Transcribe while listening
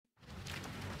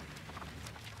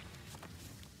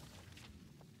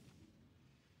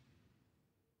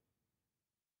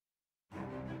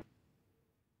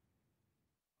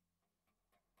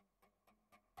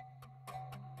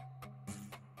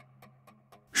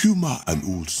Humor an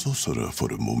old sorcerer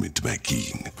for a moment, my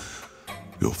king.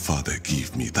 Your father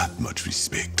gave me that much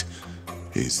respect,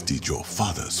 as did your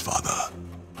father's father.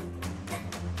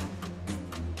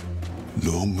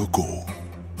 Long ago,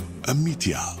 a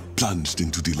meteor plunged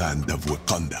into the land of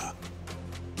Wakanda.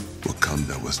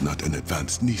 Wakanda was not an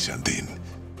advanced nation then.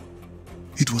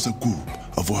 It was a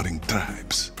group of warring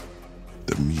tribes.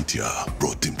 The meteor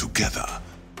brought them together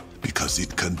because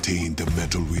it contained the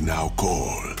metal we now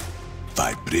call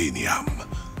vibranium.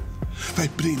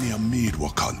 Vibranium made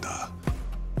Wakanda.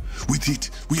 With it,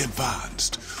 we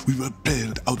advanced. We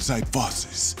repelled outside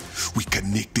forces. We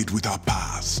connected with our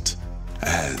past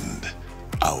and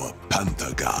our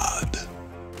Panther god.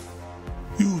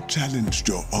 You challenged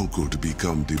your uncle to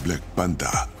become the Black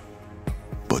Panther,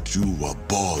 but you were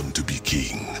born to be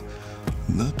king.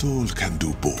 Not all can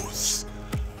do both.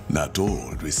 Not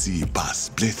all receive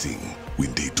past blessing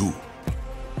when they do.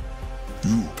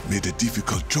 You made a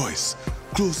difficult choice,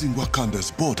 closing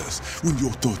Wakanda's borders when you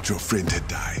thought your friend had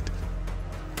died.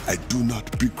 I do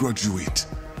not begrudge you it,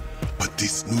 but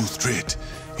this new threat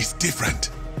is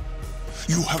different.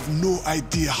 You have no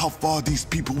idea how far these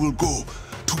people will go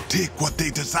to take what they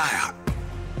desire.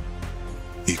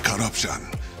 A corruption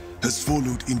has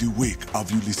followed in the wake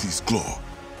of Ulysses' Claw,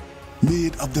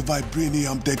 made of the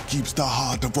vibranium that keeps the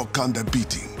heart of Wakanda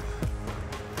beating.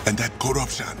 And that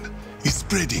corruption is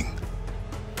spreading.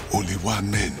 Only one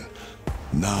man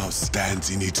now stands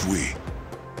in its way.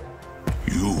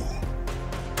 You.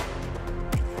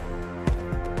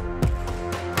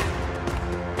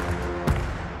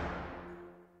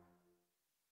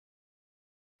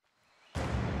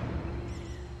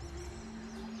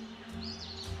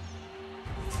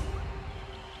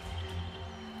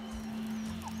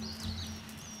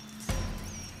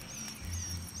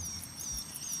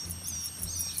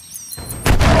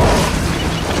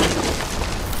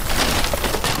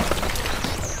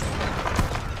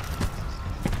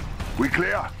 We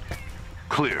clear?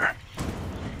 Clear.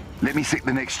 Let me set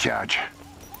the next charge.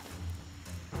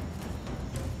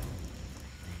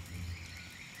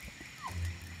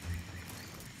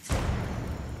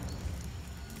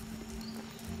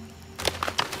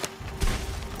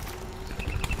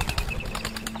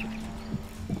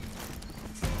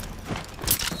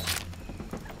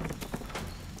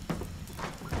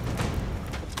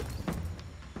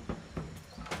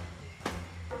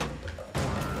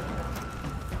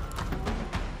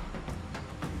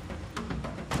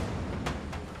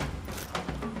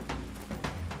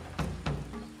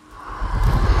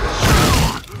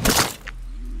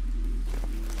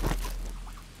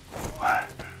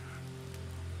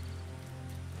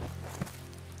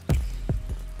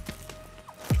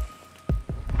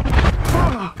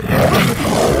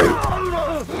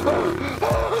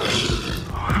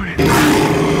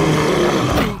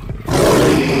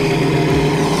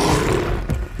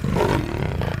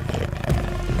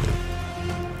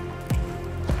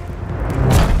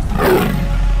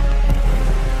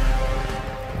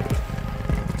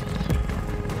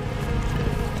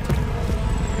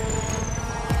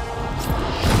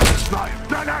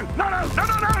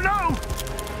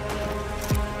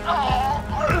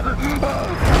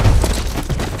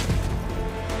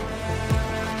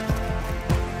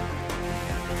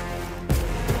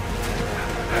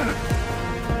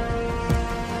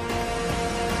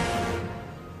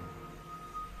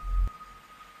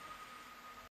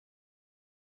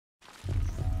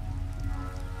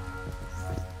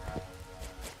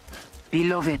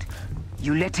 Beloved,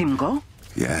 you let him go?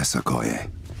 Yes, Okoye.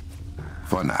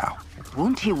 For now.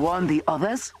 Won't he warn the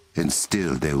others? And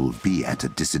still they will be at a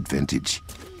disadvantage.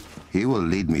 He will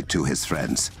lead me to his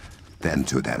friends, then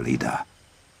to their leader,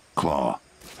 Claw.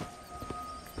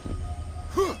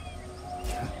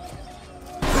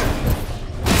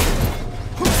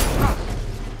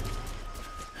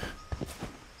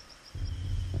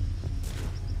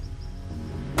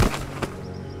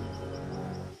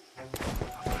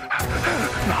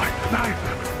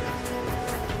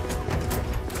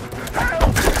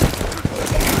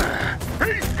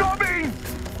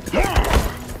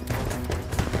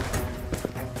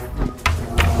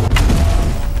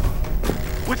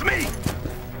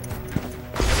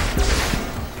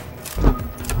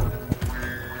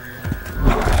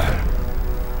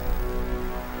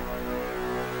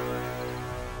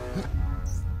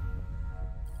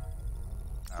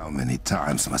 How many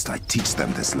times must I teach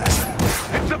them this lesson?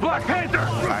 It's the Black Panther!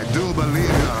 I do believe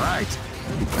you're right.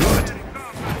 Good.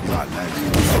 You are led.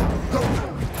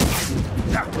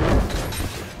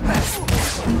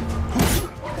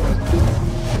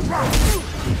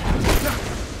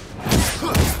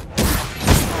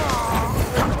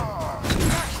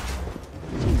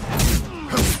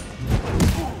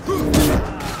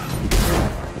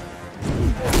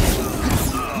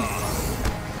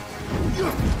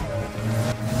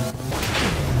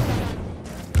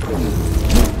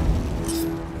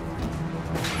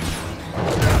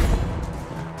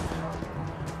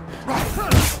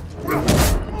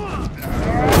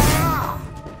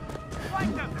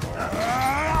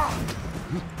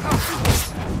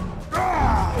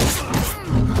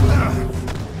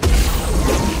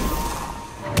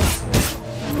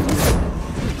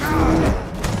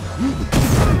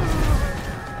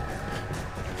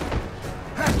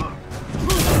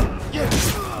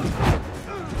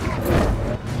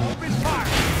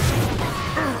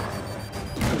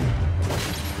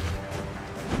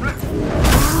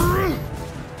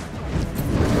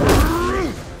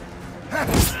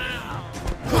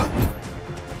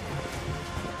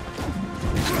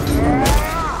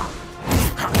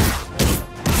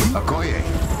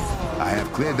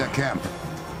 camp.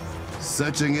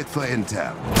 Searching it for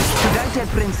intel. Should I tell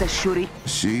Princess Shuri?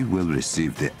 She will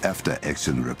receive the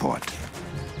after-action report.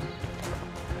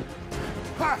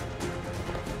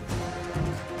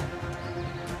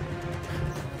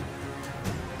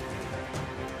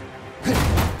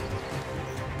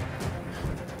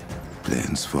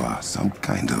 Plans for some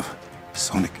kind of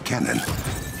sonic cannon.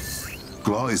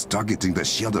 Claw is targeting the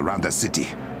shield around the city.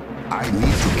 I need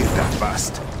to get that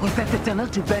fast. Is that the tunnel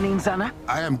to Burning Zana?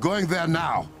 I am going there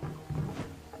now.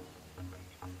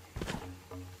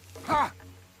 Ha!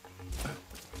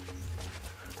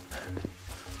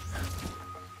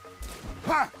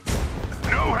 Ha!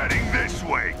 No heading this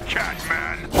way,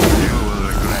 Catman! You will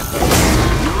regret it.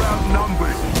 You're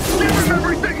outnumbered! Give him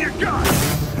everything you got!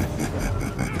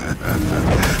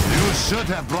 You should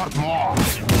have brought more.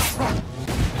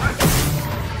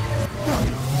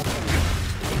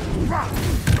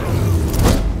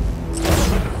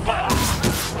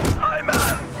 I'm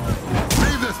out!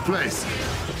 Leave this place.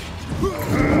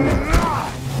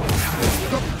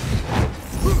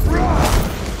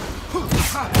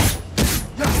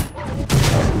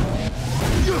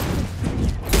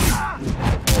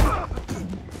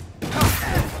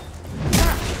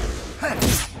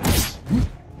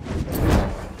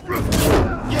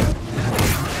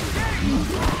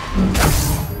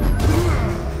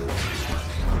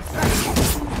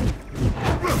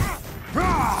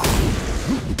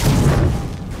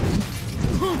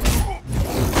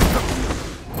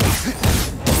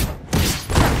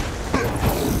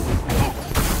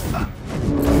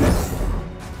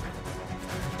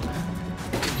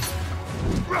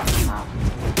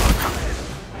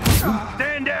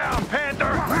 Stand down,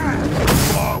 Panther!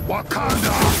 For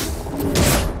Wakanda!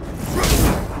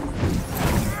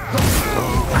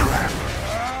 Oh, crap!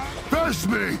 Face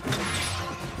me!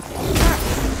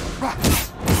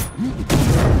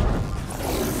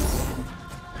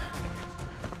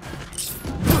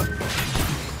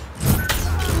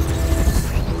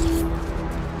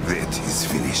 That is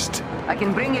finished. I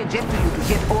can bring a jet to you to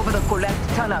get over the collapsed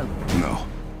tunnel. No.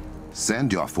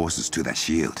 Send your forces to the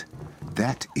shield.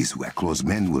 That is where Claw's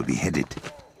men will be headed.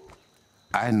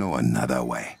 I know another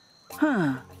way.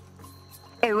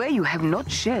 A way you have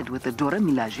not shared with the Dora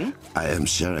Milaje? I am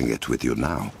sharing it with you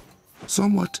now.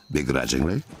 Somewhat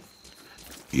begrudgingly.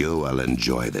 You will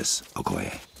enjoy this,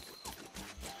 Okoye.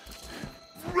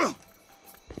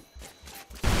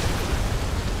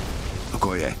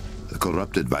 Okoye, the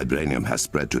corrupted vibranium has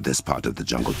spread to this part of the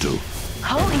jungle too.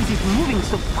 How is it moving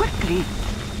so quickly?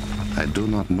 I do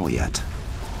not know yet.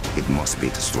 It must be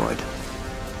destroyed.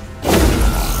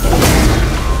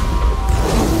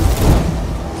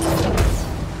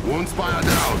 One spire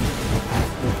down.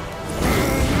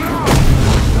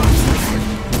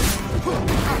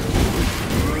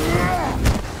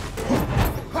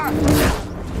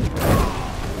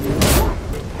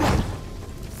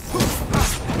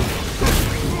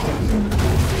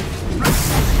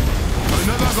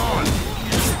 Another gone.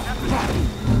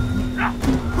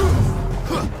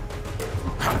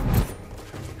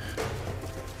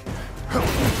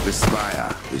 The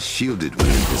spire is shielded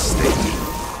within this state.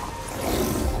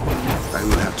 I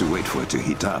will have to wait for it to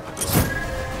heat up. The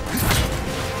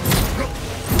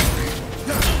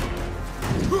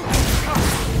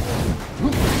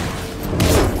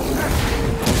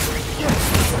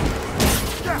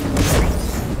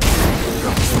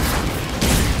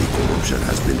corruption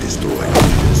has been destroyed. It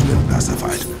has been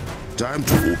pacified. Time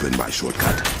to open my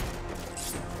shortcut.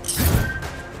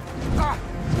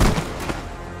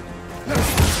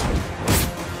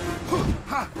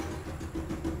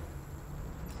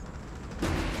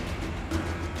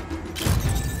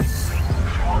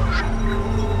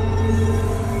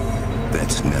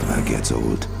 That never gets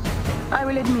old. I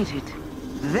will admit it.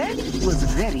 That was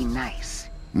very nice.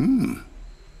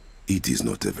 It is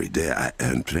not every day I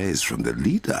earn praise from the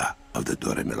leader of the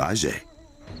Dora Milaje.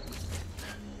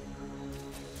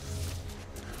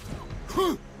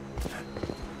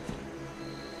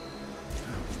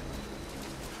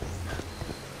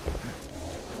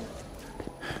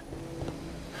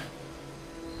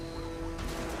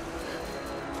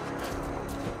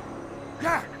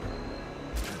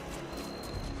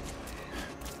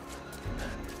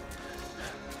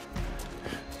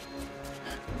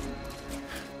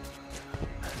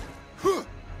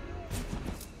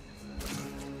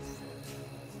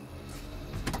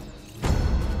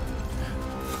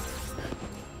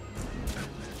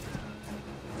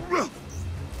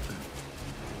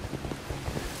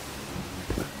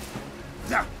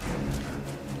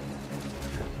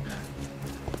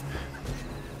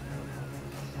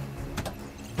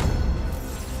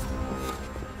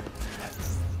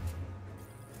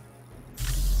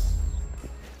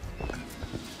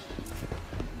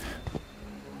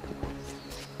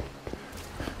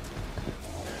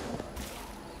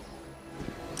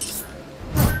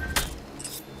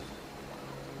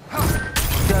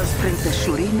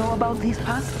 know about these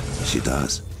paths? She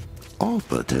does. All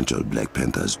potential Black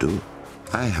Panthers do.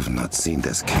 I have not seen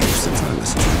this cave since I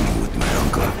was training with my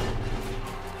uncle.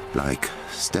 Like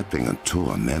stepping into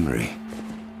a memory.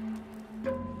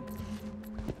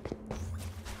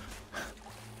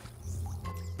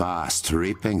 Past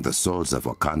reaping the souls of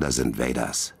Wakanda's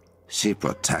invaders. She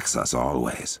protects us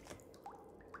always.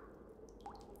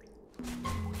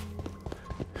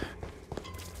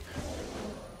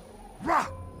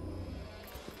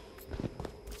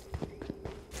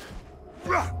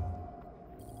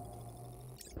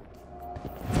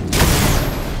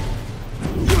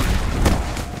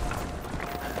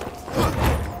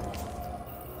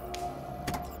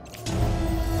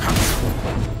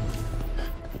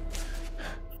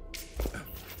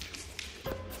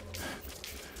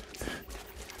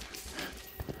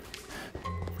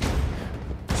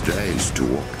 Strange to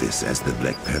walk this as the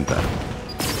Black Panther.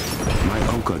 My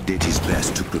uncle did his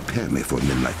best to prepare me for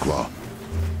Midnight Claw.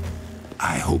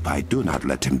 I hope I do not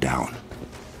let him down.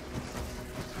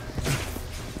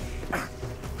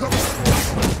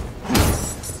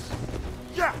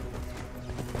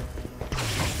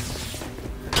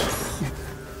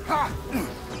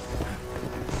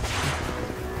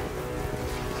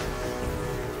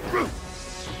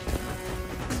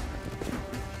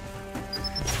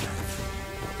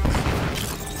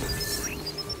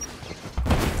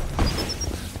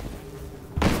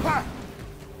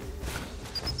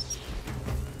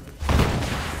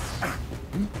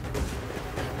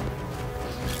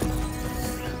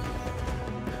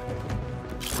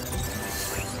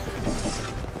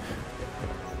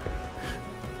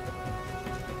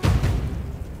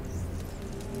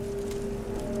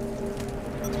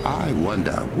 I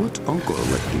wonder what Uncle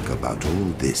would think about all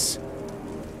this.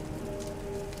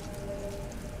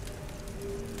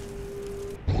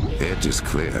 It is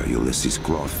clear Ulysses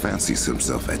Claw fancies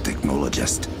himself a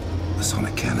technologist, a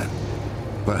sonic cannon.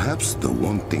 Perhaps the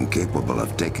one thing capable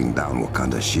of taking down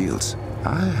Wakanda's shields.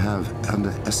 I have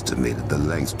underestimated the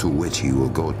lengths to which he will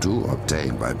go to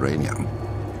obtain vibranium.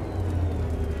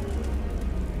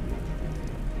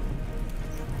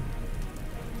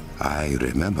 I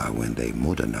remember when they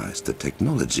modernized the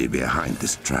technology behind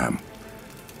this tram.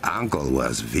 Uncle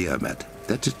was vehement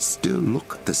that it still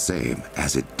looked the same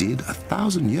as it did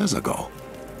 1,000 years ago.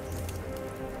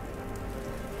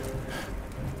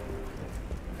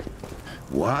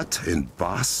 What in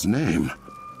Boss' name?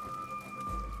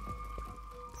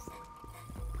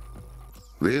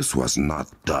 This was not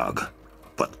dug,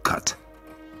 but cut.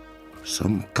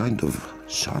 Some kind of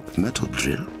sharp metal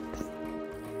drill.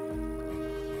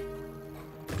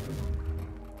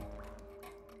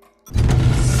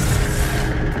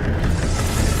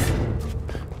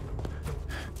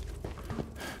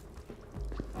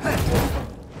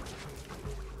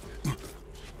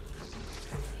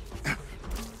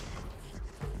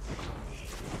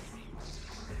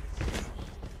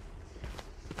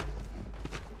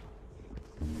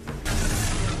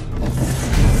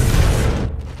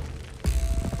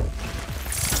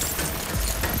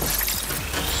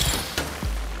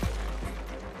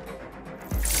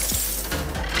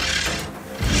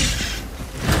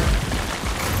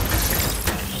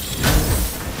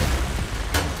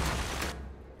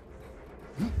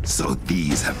 So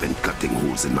these have been cutting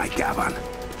holes in my cavern.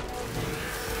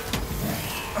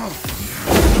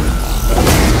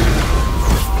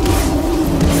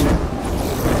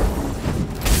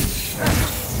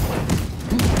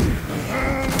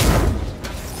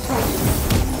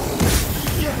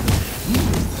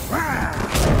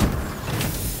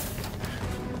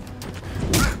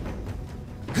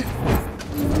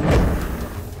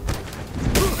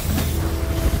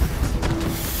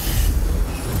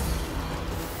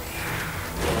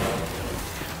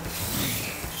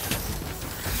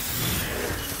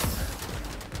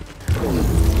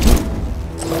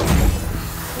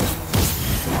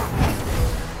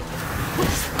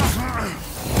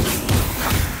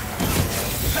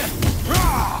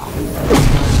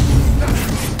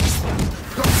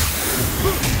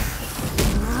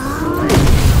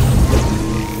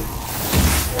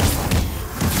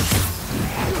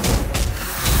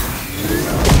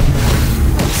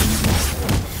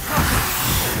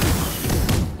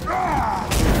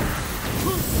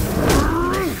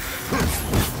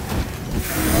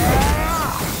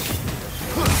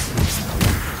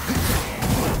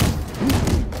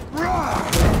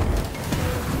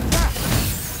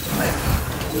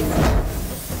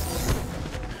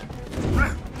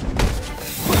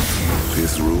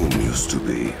 This room used to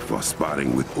be for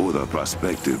sparring with other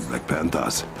prospective Black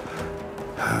Panthers.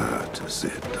 To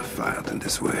sit defiant in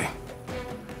this way.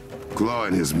 Claw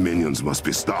and his minions must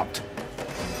be stopped.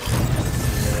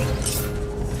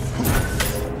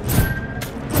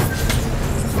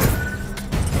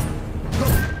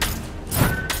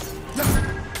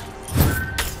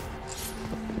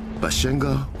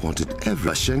 Ashenga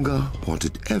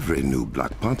wanted every new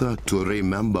Black Panther to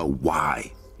remember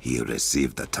why he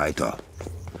received the title.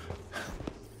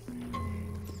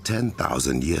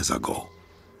 10,000 years ago,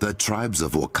 the tribes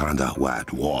of Wakanda were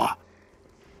at war.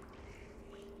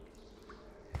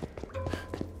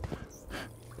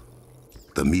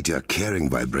 The meteor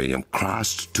carrying vibranium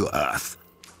crashed to Earth.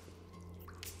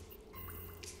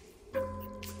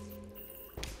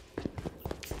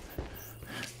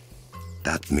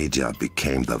 That meteor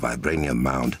became the vibranium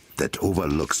mound that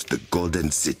overlooks the Golden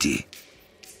City.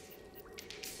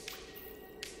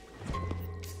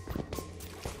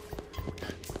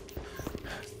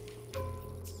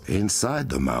 Inside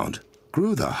the mound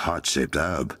grew the heart-shaped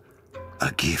herb,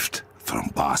 a gift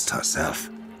from Bast herself.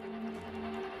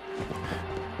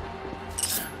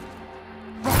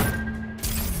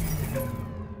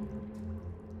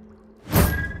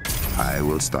 I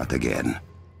will start again.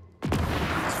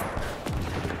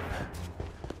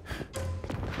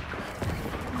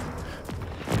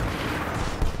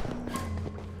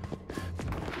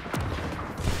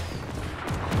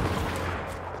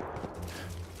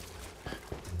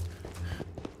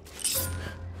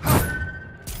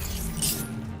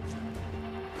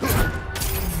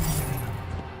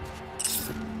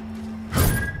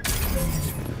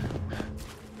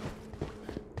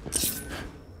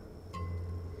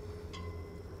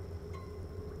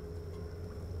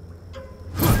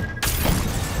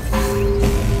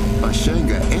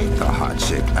 Ashenga ate the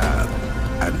heart-shaped herb,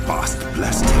 and Bast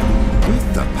blessed him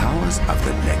with the powers of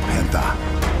the Black Panther.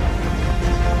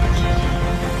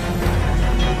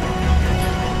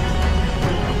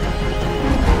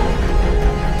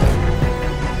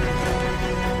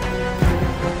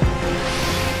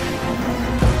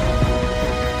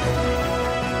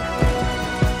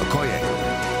 Okoye,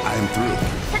 I am through.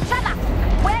 T'Challa,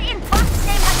 where in Bast's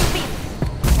name have you been?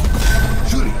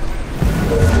 Shuri!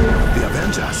 The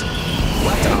Avengers!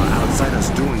 What are outsiders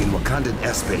doing in Wakandan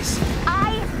airspace?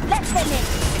 I let them in.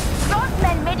 Those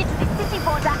men made it to the city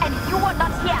border and you were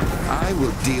not here. I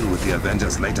will deal with the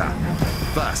Avengers later.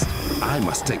 First, I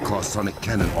must take Claw's sonic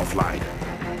cannon offline.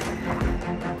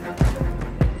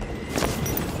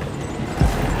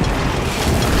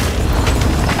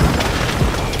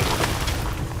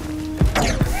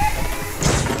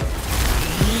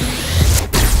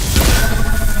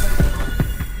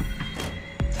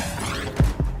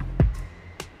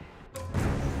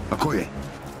 Okoye,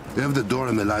 have the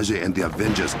Dora Milaje and the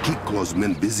Avengers keep Claw's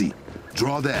men busy.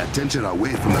 Draw their attention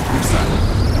away from the group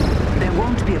side. There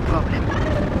won't be a problem.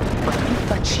 But if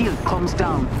that shield comes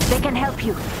down, They can help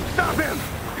you. Stop him!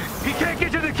 He can't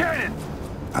get to the cannon!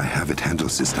 I have it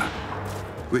handled, sister.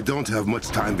 We don't have much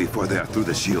time before they are through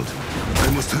the shield.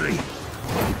 I must hurry.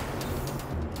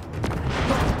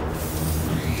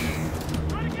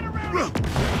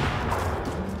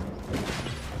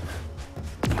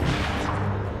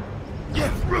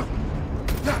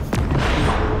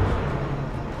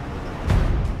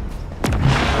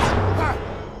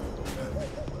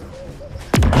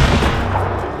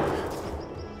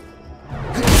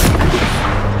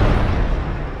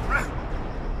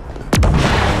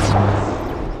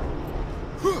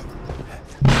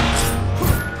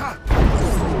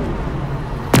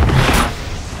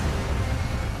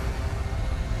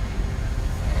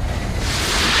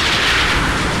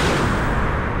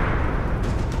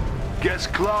 Guess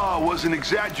Claw wasn't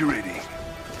exaggerating.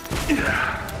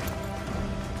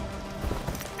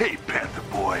 Hey, Panther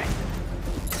boy.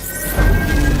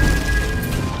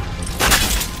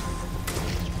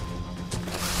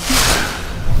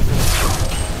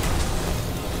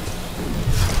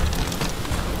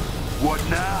 What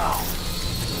now?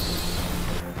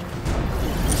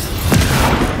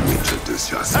 Introduce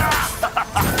yourself.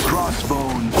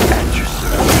 Crossbones at your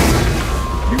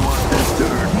service. You want this to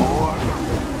hurt more?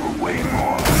 Or way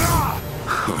more?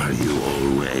 Are you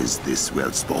always this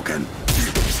well-spoken?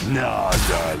 No,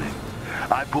 darling.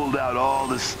 I pulled out all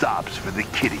the stops for the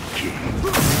Kitty King.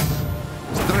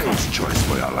 Strange choice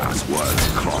for your last words,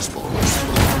 Crossbones.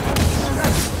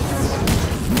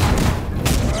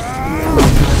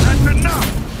 That's enough!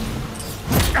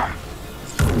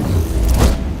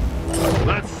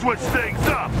 Let's switch things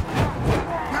up!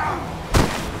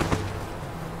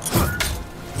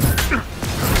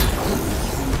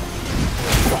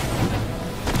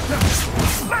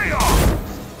 Lay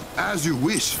off! As you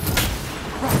wish.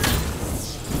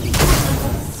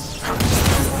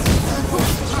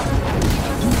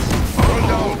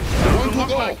 Doesn't look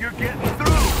like you're getting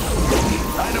through.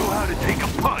 I know how to take a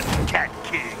punch, Cat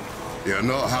King. You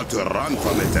know how to run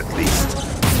from it at least.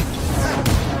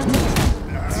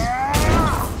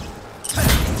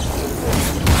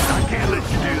 I can't let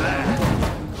you do that.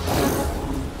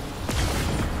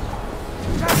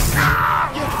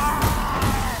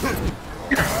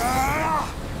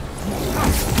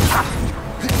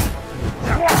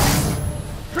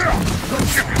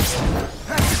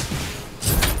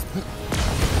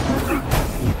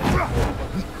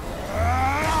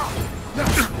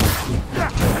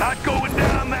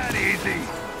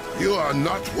 are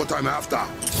not what I'm after.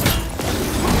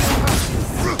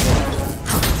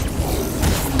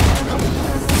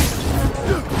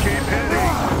 Keep hitting.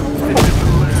 This is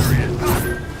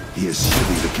hilarious. He is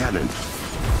shooting the cannon.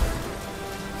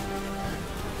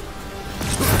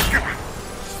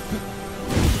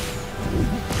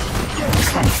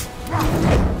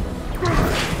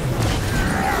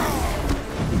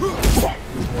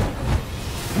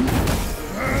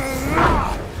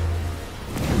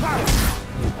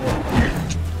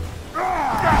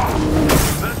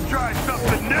 Let's try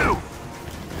something new.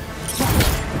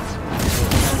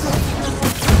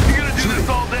 You gonna do this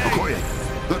all day? Okoye,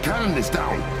 the cannon is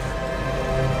down.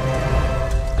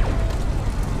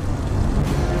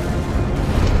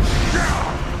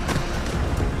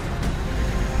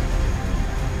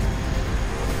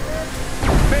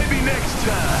 Maybe next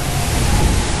time.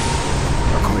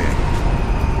 Okoye,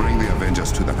 bring the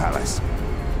Avengers to the palace.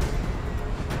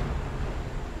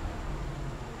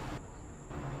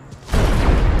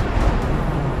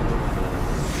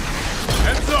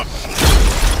 Heads up.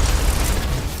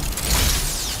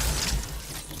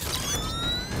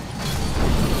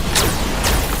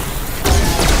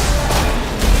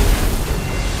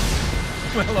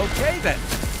 Well, okay then.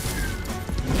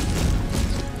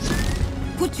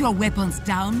 Put your weapons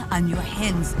down and your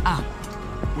hands up.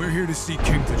 We're here to see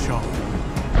King T'Challa.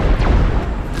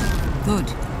 Good.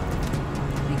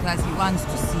 Because he wants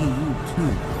to see you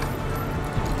too.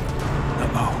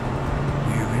 Uh-oh.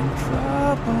 We're in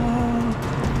trouble.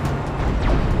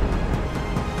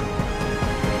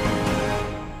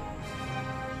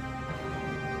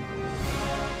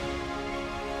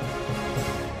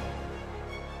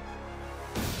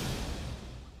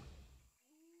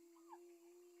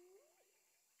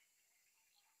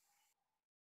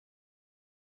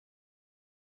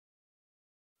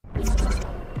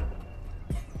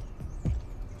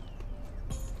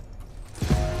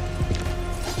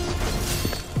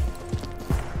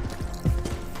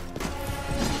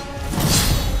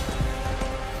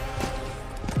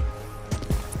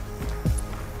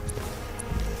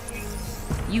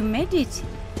 You made it.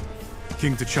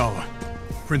 King T'Challa.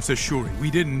 Princess Shuri, we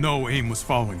didn't know AIM was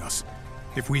following us.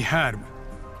 If we had...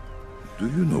 Do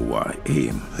you know why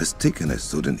AIM has taken a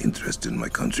sudden interest in my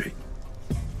country?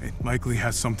 It likely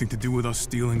has something to do with us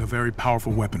stealing a very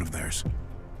powerful weapon of theirs.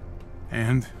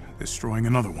 And destroying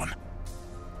another one.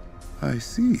 I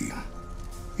see.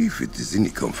 If it is any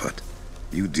comfort,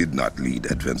 you did not lead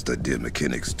advanced idea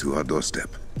mechanics to our doorstep.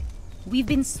 We've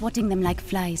been swatting them like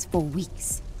flies for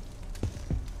weeks.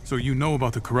 So you know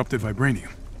about the corrupted vibranium?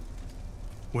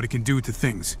 What it can do to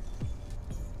things.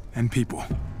 And people.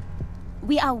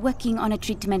 We are working on a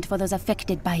treatment for those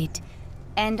affected by it,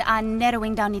 and are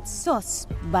narrowing down its source,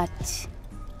 but...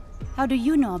 How do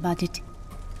you know about it?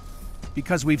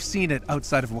 Because we've seen it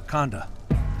outside of Wakanda.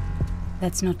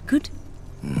 That's not good.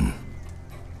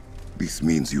 This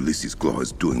means Ulysses Claw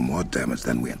is doing more damage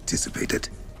than we anticipated.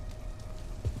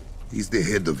 He's the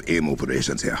head of AIM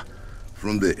operations here.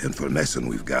 From the information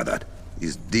we've gathered,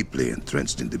 he's deeply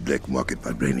entrenched in the black market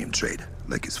vibranium trade,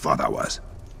 like his father was.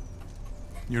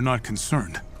 You're not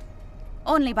concerned?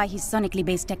 Only by his sonically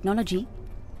based technology.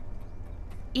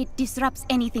 It disrupts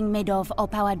anything made of or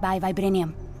powered by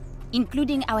vibranium,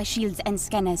 including our shields and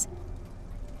scanners.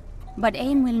 But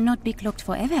AIM will not be cloaked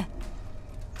forever.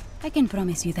 I can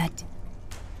promise you that.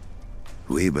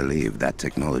 We believe that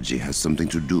technology has something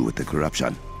to do with the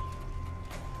corruption.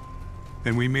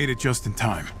 Then we made it just in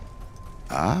time.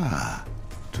 Ah,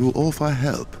 to offer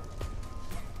help.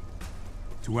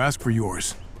 To ask for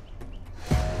yours.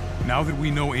 Now that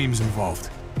we know AIM's involved,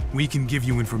 we can give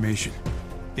you information,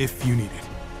 if you need it.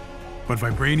 But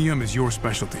vibranium is your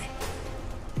specialty.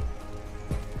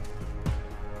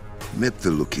 Map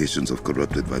the locations of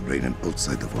corrupted vibranium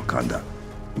outside of Wakanda.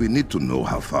 We need to know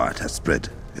how far it has spread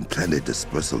and plan a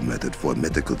dispersal method for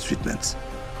medical treatments.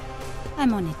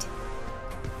 I'm on it.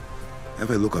 Have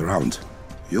a look around.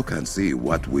 You can see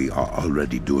what we are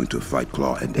already doing to fight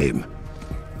Claw and AIM.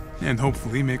 And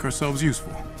hopefully make ourselves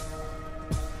useful.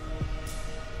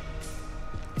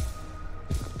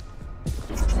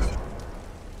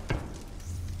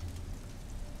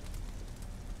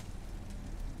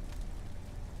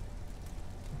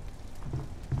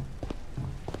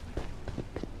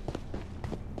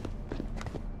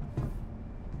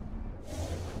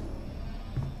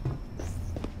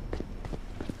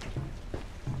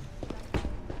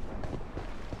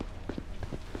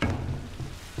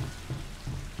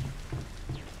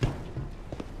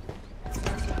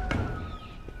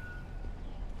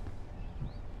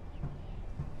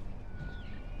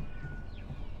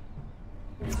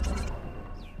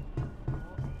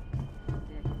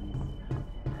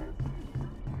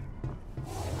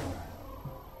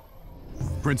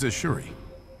 Princess Shuri.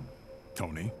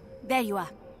 Tony, There you are.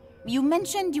 You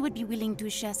mentioned you would be willing to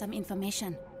share some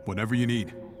information. whatever you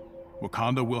need.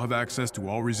 Wakanda will have access to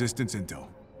all Resistance intel.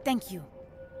 Thank you.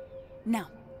 Now,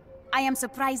 I am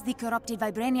surprised the corrupted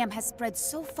vibranium has spread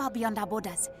so far beyond our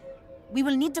borders. We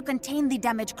will need to contain the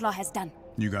damage Claw has done.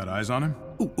 You got eyes on him?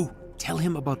 Ooh, tell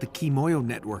him about the Kimoyo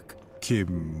network.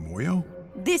 Kimoyo?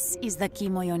 This is the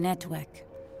Kimoyo network.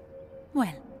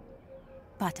 Well,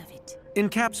 part of it. In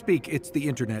Cap speak, it's the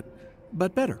internet,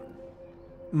 but better.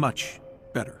 Much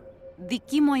better. The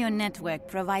Kimoyo network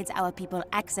provides our people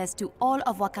access to all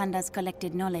of Wakanda's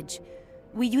collected knowledge.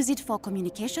 We use it for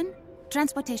communication,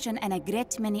 transportation, and a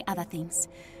great many other things.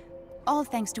 All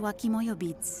thanks to our Kimoyo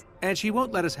beads. And she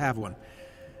won't let us have one.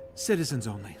 Citizens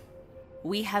only.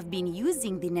 We have been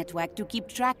using the network to keep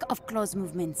track of Claw's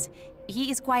movements. He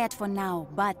is quiet for now,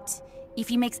 but if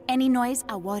he makes any noise,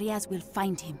 our warriors will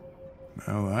find him.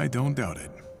 Well, I don't doubt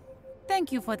it.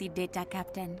 Thank you for the data,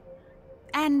 Captain.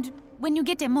 And when you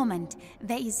get a moment,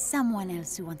 there is someone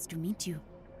else who wants to meet you.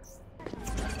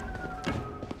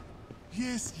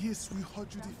 Yes, we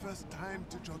heard you the first time,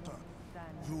 Tejota.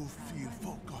 You feel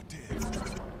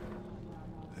forgotten.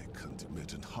 I can't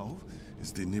imagine how.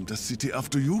 Is they named a city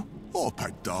after you? Oh,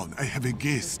 pipe down, I have a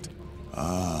guest.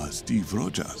 Ah, Steve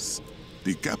Rogers,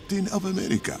 the Captain of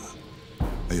America.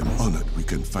 I am honored we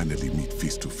can finally meet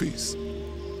face to face.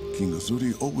 King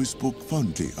Azuri always spoke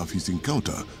fondly of his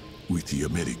encounter with the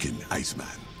American Iceman.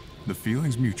 The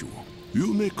feeling's mutual.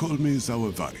 You may call me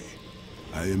Zawavari.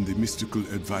 I am the mystical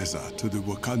advisor to the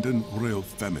Wakandan royal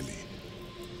family.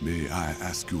 May I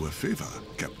ask you a favor,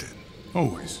 Captain?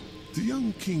 Always. The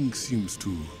young king seems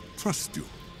to trust you.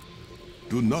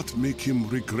 Do not make him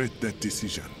regret that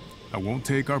decision. I won't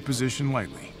take our position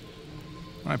lightly.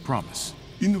 I promise.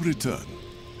 In return,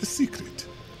 a secret.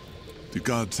 The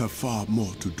gods have far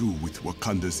more to do with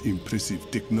Wakanda's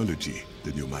impressive technology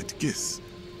than you might guess.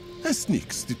 As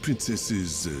Sneaks, the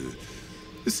princess's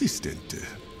assistant,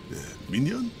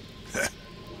 minion?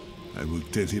 I will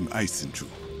tell him I sent you.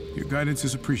 Your guidance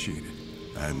is appreciated.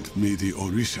 And may the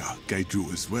Orisha guide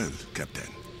you as well, Captain.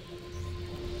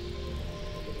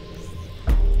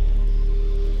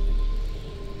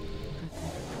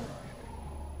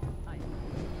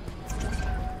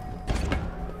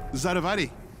 Zaravari,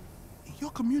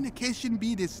 your communication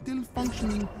bead is still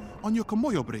functioning on your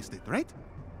Kimoyo bracelet, right?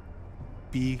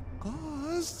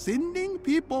 Because sending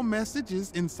people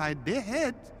messages inside their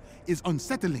head is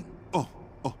unsettling. Oh,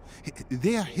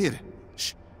 they are here.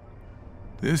 Shh.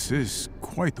 This is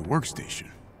quite the workstation.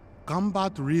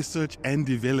 Combat research and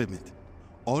development,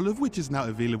 all of which is now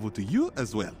available to you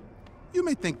as well. You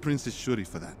may thank Princess Shuri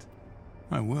for that.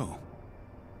 I will.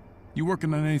 You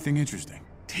working on anything interesting?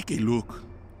 Take a look.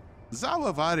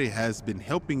 Zawavari has been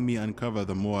helping me uncover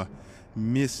the more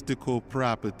mystical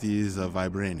properties of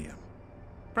vibranium.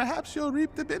 Perhaps you'll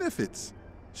reap the benefits,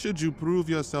 should you prove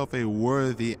yourself a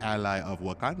worthy ally of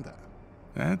Wakanda.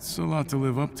 That's a lot to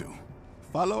live up to.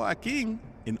 Follow our king,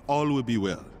 and all will be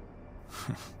well.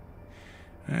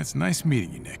 It's nice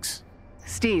meeting you, Nix.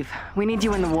 Steve, we need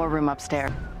you in the war room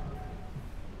upstairs.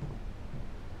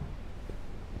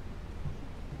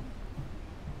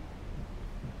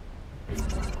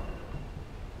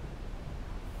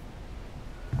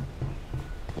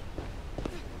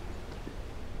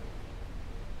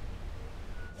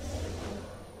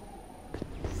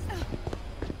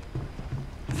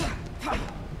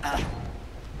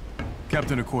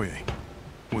 Captain Okoye,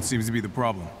 what seems to be the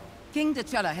problem? King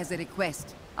T'Challa has a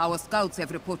request. Our scouts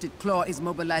have reported Claw is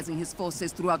mobilizing his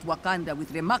forces throughout Wakanda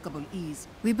with remarkable ease.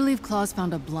 We believe Claw's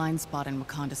found a blind spot in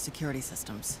Wakanda's security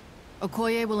systems.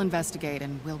 Okoye will investigate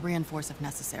and will reinforce if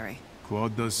necessary.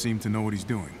 Claude does seem to know what he's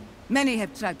doing. Many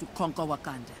have tried to conquer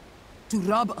Wakanda, to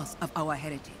rob us of our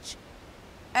heritage.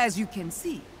 As you can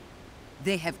see,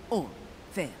 they have all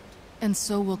failed. And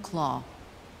so will Claw.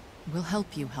 We'll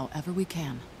help you however we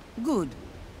can. Good.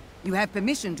 You have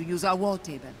permission to use our war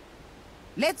table.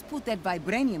 Let's put that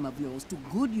vibranium of yours to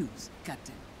good use,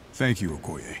 Captain. Thank you,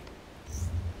 Okoye.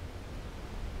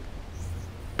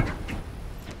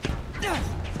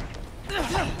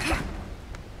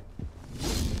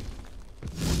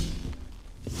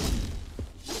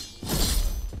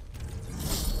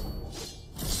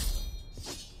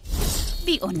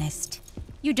 Be honest.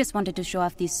 You just wanted to show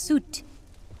off this suit.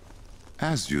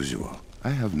 As usual, I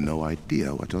have no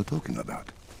idea what you're talking about.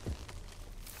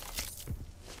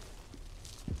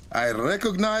 I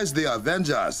recognize the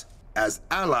Avengers as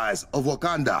allies of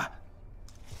Wakanda.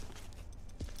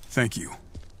 Thank you.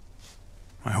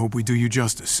 I hope we do you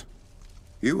justice.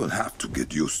 You will have to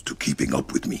get used to keeping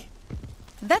up with me.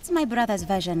 That's my brother's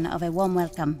version of a warm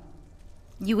welcome.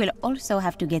 You will also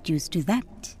have to get used to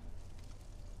that.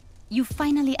 You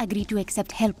finally agree to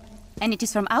accept help, and it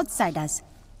is from outsiders.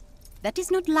 That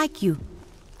is not like you.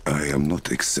 I am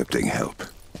not accepting help.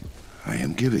 I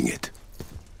am giving it.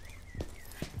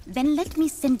 Then let me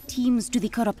send teams to the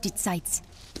corrupted sites.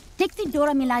 Take the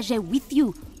Dora Milaje with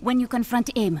you when you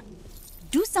confront AIM.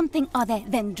 Do something other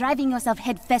than driving yourself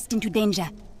headfirst into danger.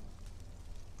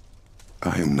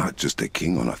 I am not just a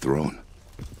king on a throne.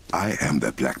 I am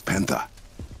the Black Panther.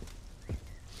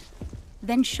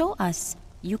 Then show us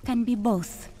you can be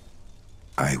both.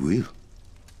 I will.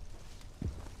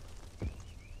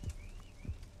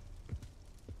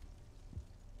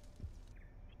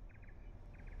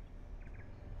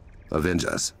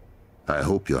 Avengers, I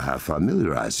hope you have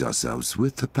familiarized yourselves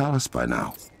with the palace by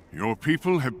now. Your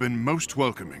people have been most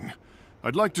welcoming.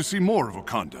 I'd like to see more of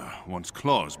Wakanda once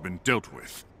Claw's been dealt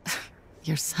with.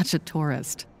 You're such a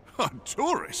tourist. A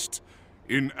tourist?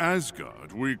 In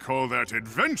Asgard, we call that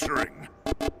adventuring.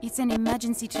 It's an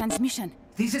emergency transmission.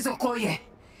 This is Okoye.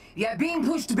 You're being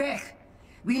pushed back.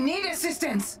 We need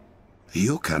assistance.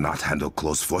 You cannot handle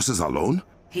close forces alone?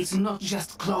 He's not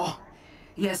just Claw.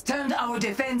 He has turned our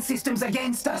defense systems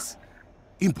against us.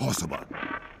 Impossible.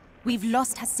 We've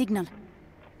lost her signal.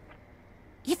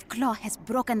 If Claw has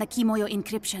broken the Kimoyo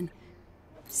encryption,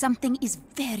 something is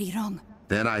very wrong.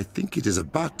 Then I think it is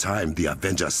about time the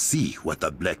Avengers see what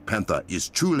the Black Panther is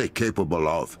truly capable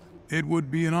of. It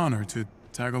would be an honor to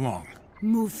tag along.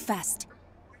 Move fast.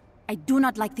 I do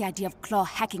not like the idea of Claw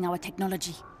hacking our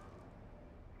technology.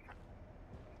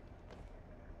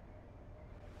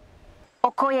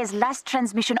 Okoye's last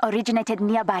transmission originated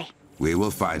nearby. We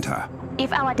will find her.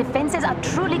 If our defenses are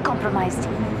truly compromised,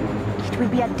 it will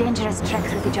be a dangerous trek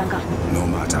through the jungle. No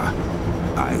matter.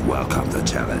 I welcome the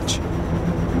challenge.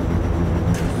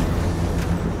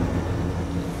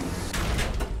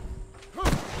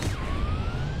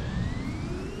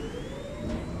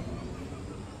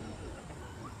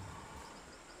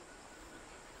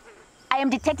 I am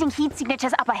detecting heat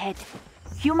signatures up ahead.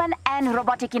 Human and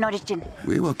robotic in origin.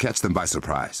 We will catch them by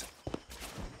surprise.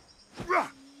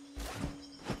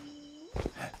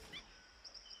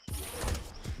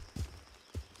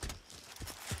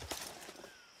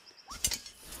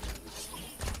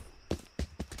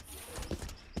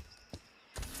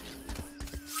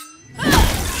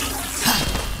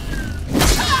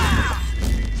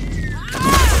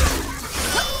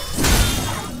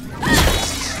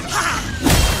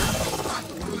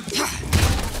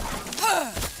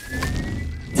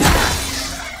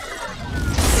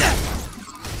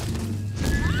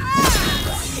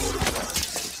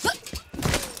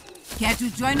 Care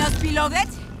to join us, beloved?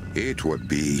 It would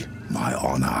be my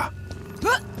honor.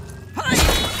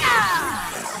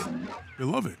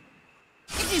 Beloved.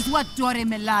 It is what Dora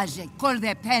Milaje call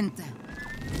the Panther.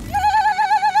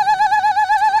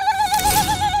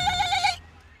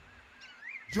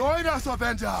 Join us,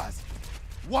 Avengers!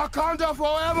 Wakanda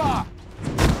forever!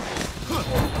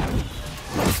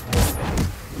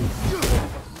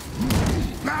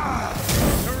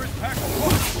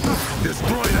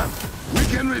 Destroy them! We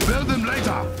can rebuild them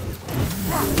later!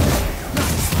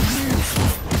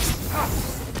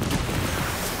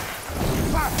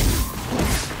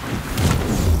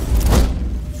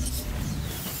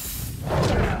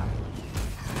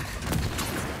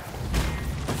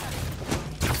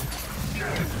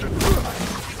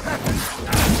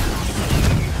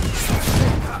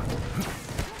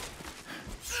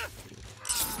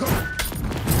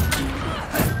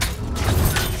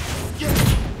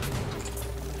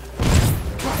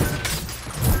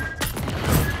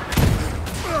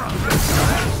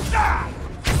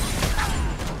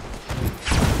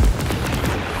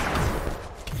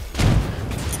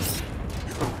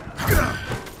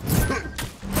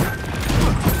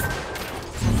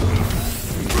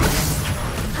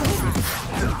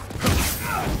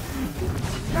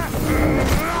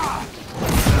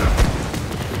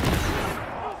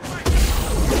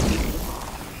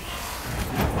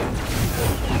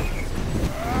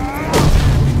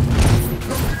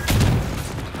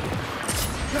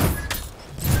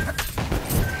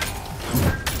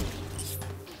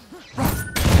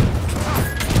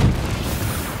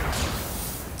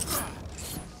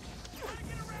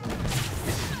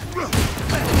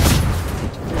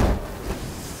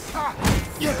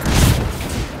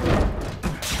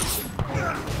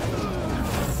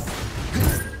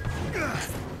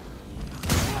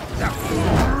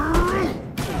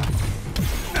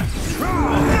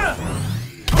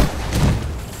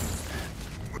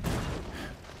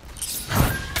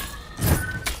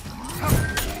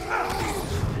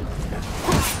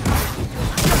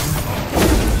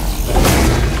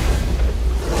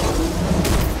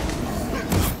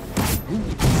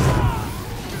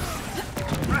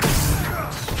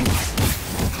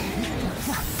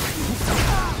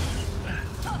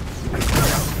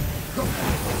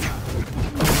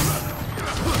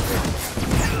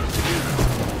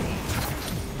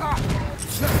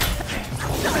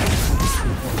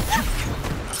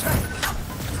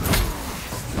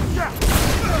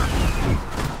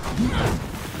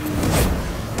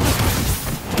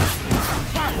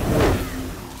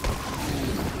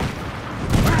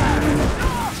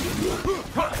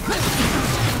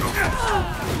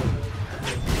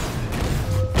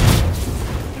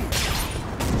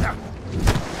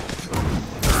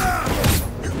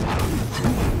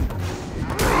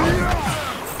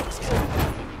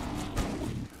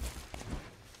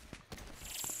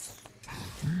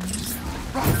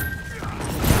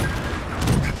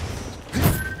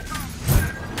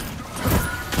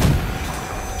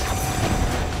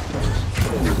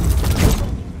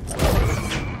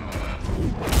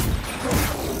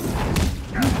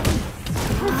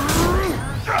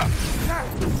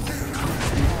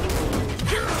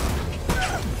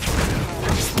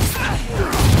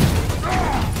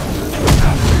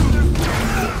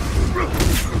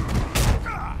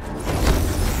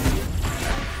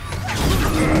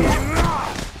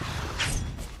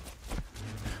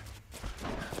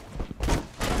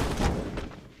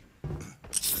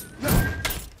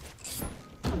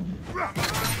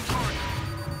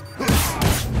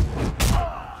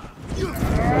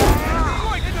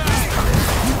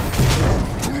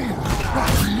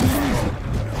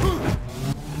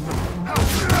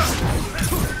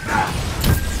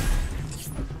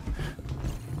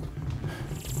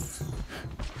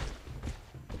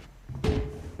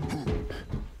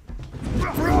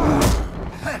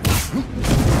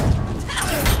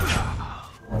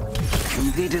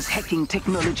 invaders' hacking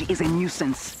technology is a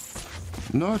nuisance.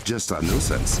 Not just a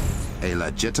nuisance, a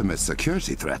legitimate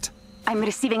security threat. I'm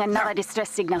receiving another distress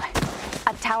signal.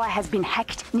 A tower has been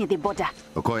hacked near the border.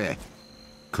 Okoye,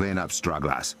 clean up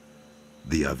stragglers.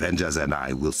 The Avengers and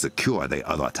I will secure the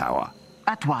other tower.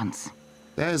 At once.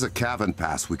 There's a cavern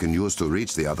pass we can use to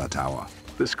reach the other tower.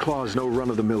 This Claw's no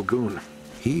run-of-the-mill goon.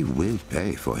 He will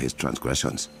pay for his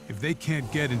transgressions. If they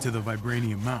can't get into the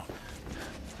Vibranium Mount,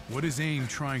 what is AIM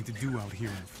trying to do out here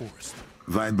in the forest?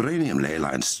 Vibranium ley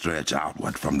lines stretch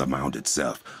outward from the mount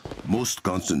itself, most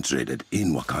concentrated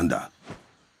in Wakanda.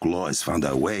 Claw has found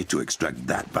a way to extract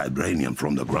that vibranium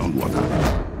from the groundwater.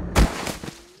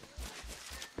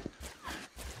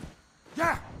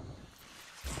 Yeah!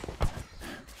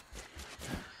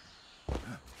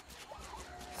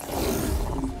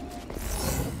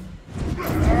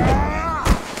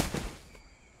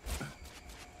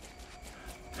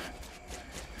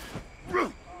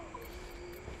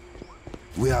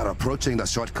 We are approaching the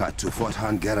shortcut to Fort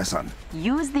Han Garrison.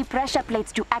 Use the pressure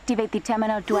plates to activate the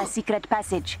terminal to a secret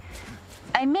passage.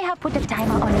 I may have put a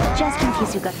timer on it just in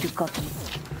case you got too cocky.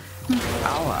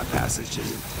 Our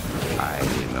passages. I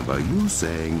remember you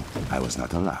saying I was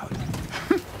not allowed.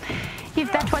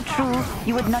 If that were true,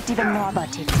 you would not even know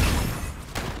about it.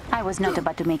 I was not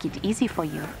about to make it easy for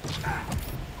you.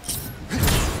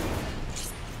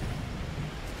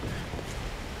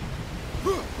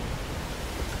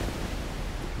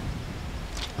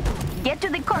 Get to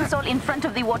the console in front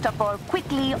of the waterfall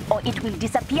quickly, or it will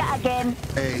disappear again.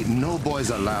 A no boys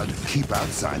allowed keep out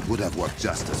sign would have worked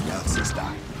just as well, sister.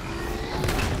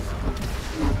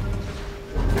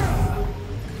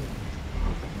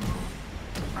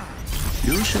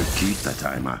 You should keep the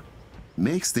timer.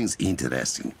 Makes things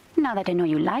interesting. Now that I know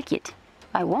you like it,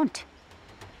 I won't.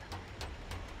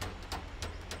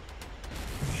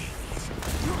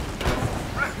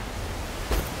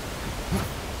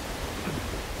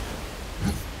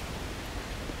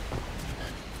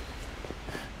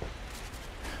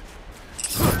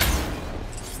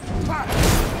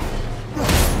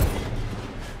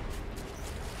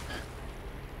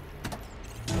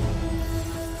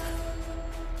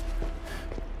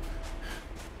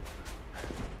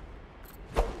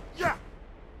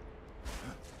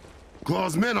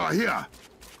 Claw's men are here!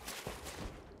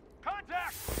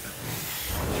 Contact!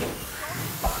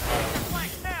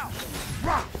 Flank now!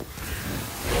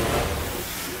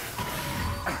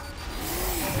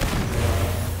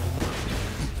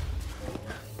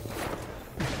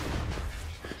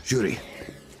 Shuri,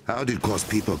 how did Claw's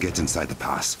people get inside the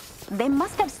pass? They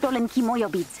must have stolen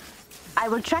Kimoyo beads. I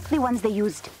will track the ones they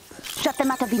used. Shut them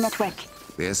out of the network.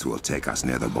 This will take us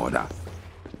near the border.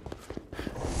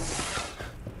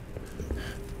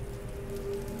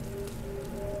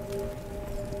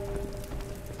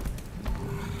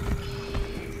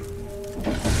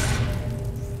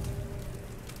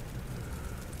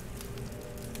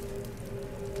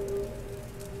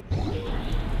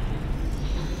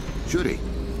 Shuri,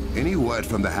 any word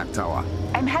from the hack tower?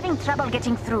 I'm having trouble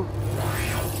getting through.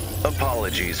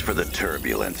 Apologies for the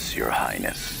turbulence, Your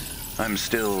Highness. I'm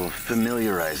still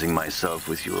familiarizing myself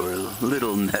with your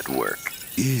little network.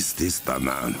 Is this the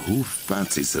man who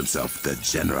fancies himself the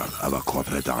general of a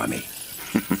corporate army?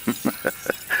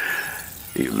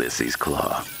 Ulysses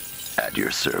Claw, at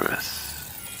your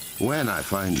service. When I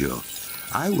find you,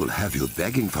 I will have you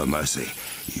begging for mercy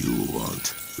you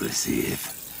won't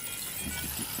receive.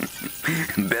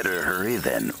 Better hurry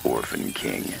then, Orphan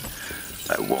King.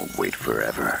 I won't wait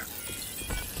forever.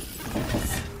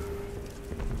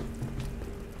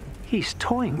 He's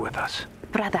toying with us.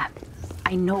 Brother,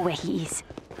 I know where he is.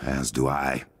 As do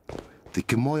I. The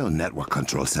Kimoyo Network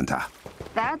Control Center.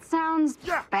 That sounds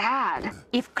bad.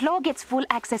 If Claw gets full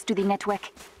access to the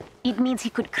network, it means he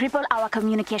could cripple our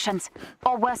communications.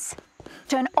 Or worse,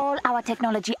 turn all our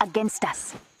technology against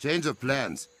us. Change of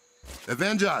plans.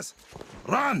 Avengers,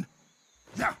 run!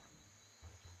 Yeah.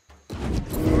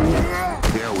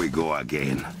 Here we go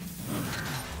again.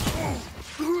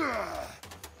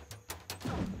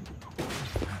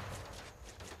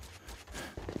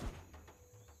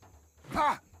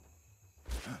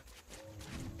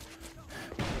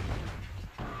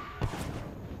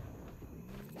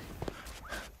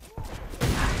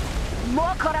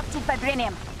 More corrupted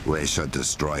vibranium. We should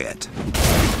destroy it.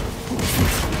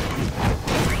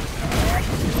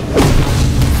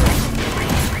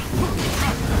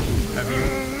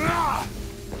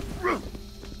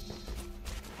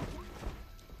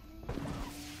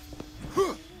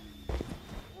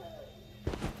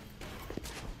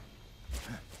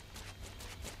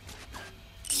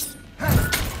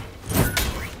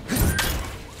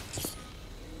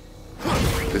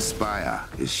 The spire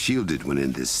is shielded when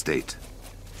in this state.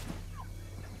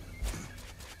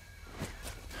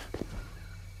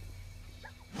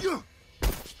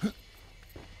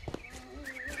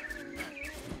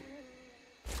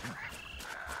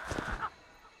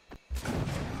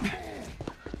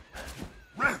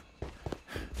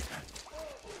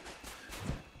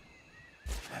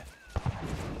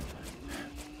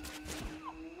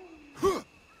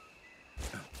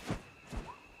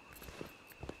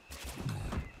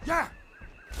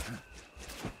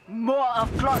 More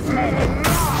of Claw's men.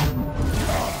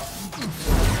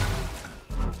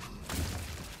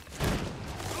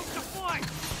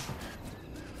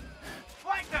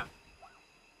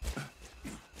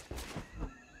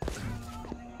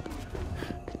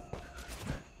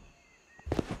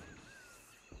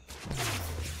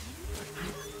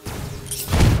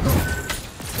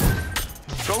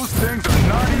 Those things are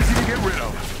not easy to get rid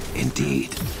of.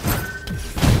 Indeed.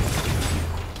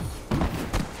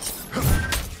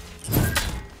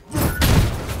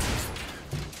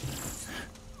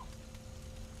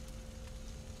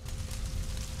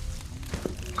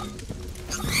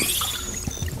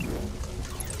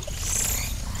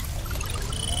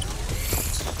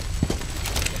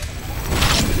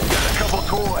 Got a couple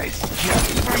toys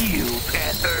just for you,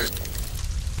 Panther.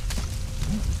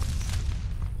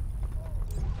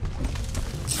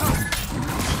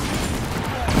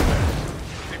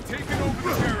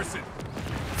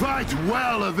 Fight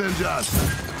well, Avengers!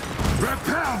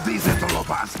 Repel these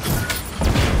interlopers!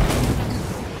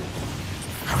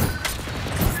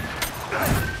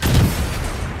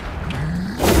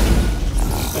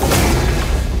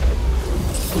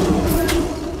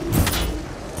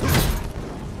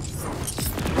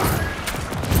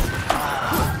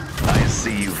 I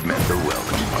see you've met the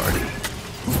welcome party.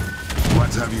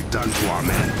 What have you done to our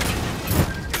men?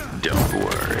 Don't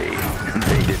worry,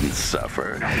 they didn't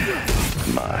suffer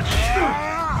much.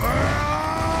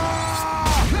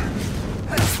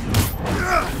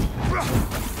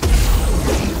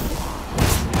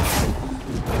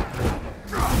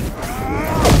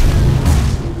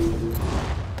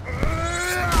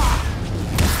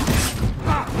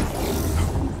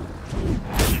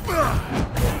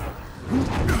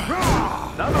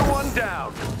 Another one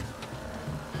down.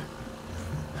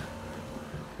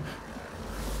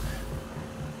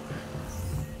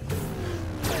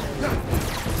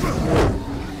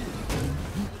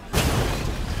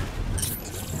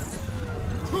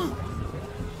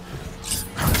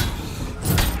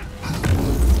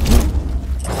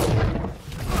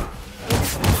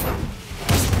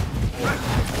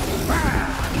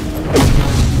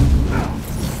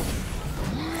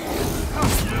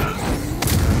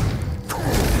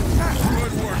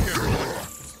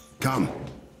 Come.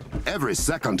 Every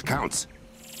second counts.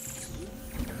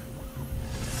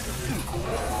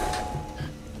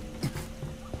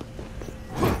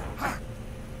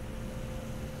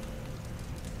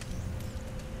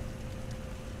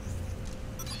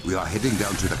 We are heading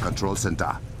down to the control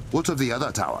center. What of the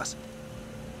other towers?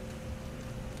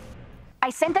 I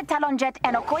sent a Talon jet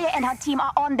and Okoye and her team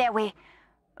are on their way.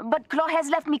 But Claw has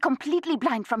left me completely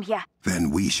blind from here. Then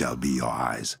we shall be your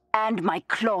eyes. And my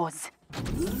claws.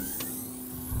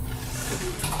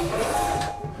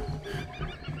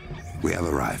 We have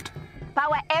arrived.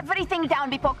 Power everything down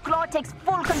before Claw takes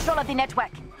full control of the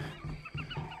network.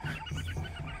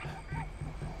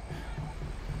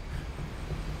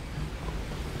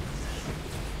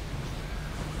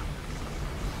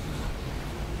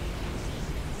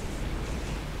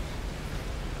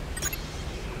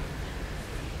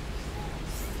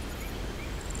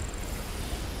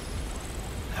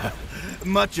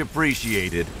 Much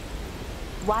appreciated.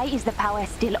 Why is the power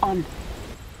still on?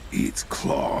 It's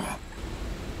Claw.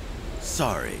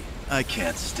 Sorry, I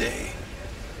can't stay.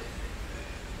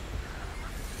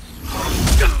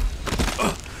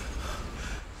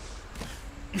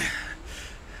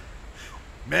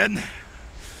 Men,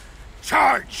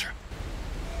 charge!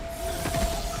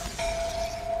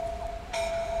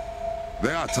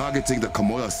 They are targeting the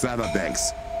Komoyo server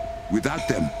banks. Without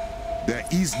them, there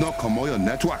is no Komoyo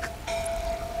network.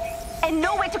 And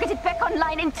no way to get it back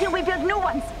online until we build new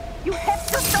ones. You have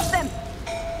to stop them.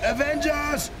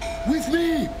 Avengers, with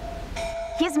me!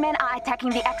 His men are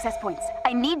attacking the access points.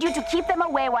 I need you to keep them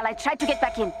away while I try to get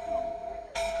back in.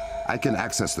 I can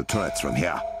access the turrets from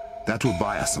here. That will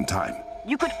buy us some time.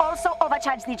 You could also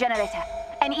overcharge the generator.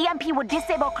 An EMP would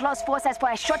disable Claw's forces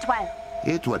for a short while.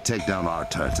 It would take down our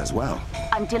turrets as well.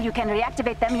 Until you can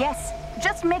reactivate them, yes.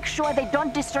 Just make sure they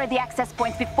don't destroy the access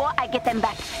points before I get them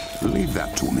back. Leave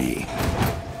that to me.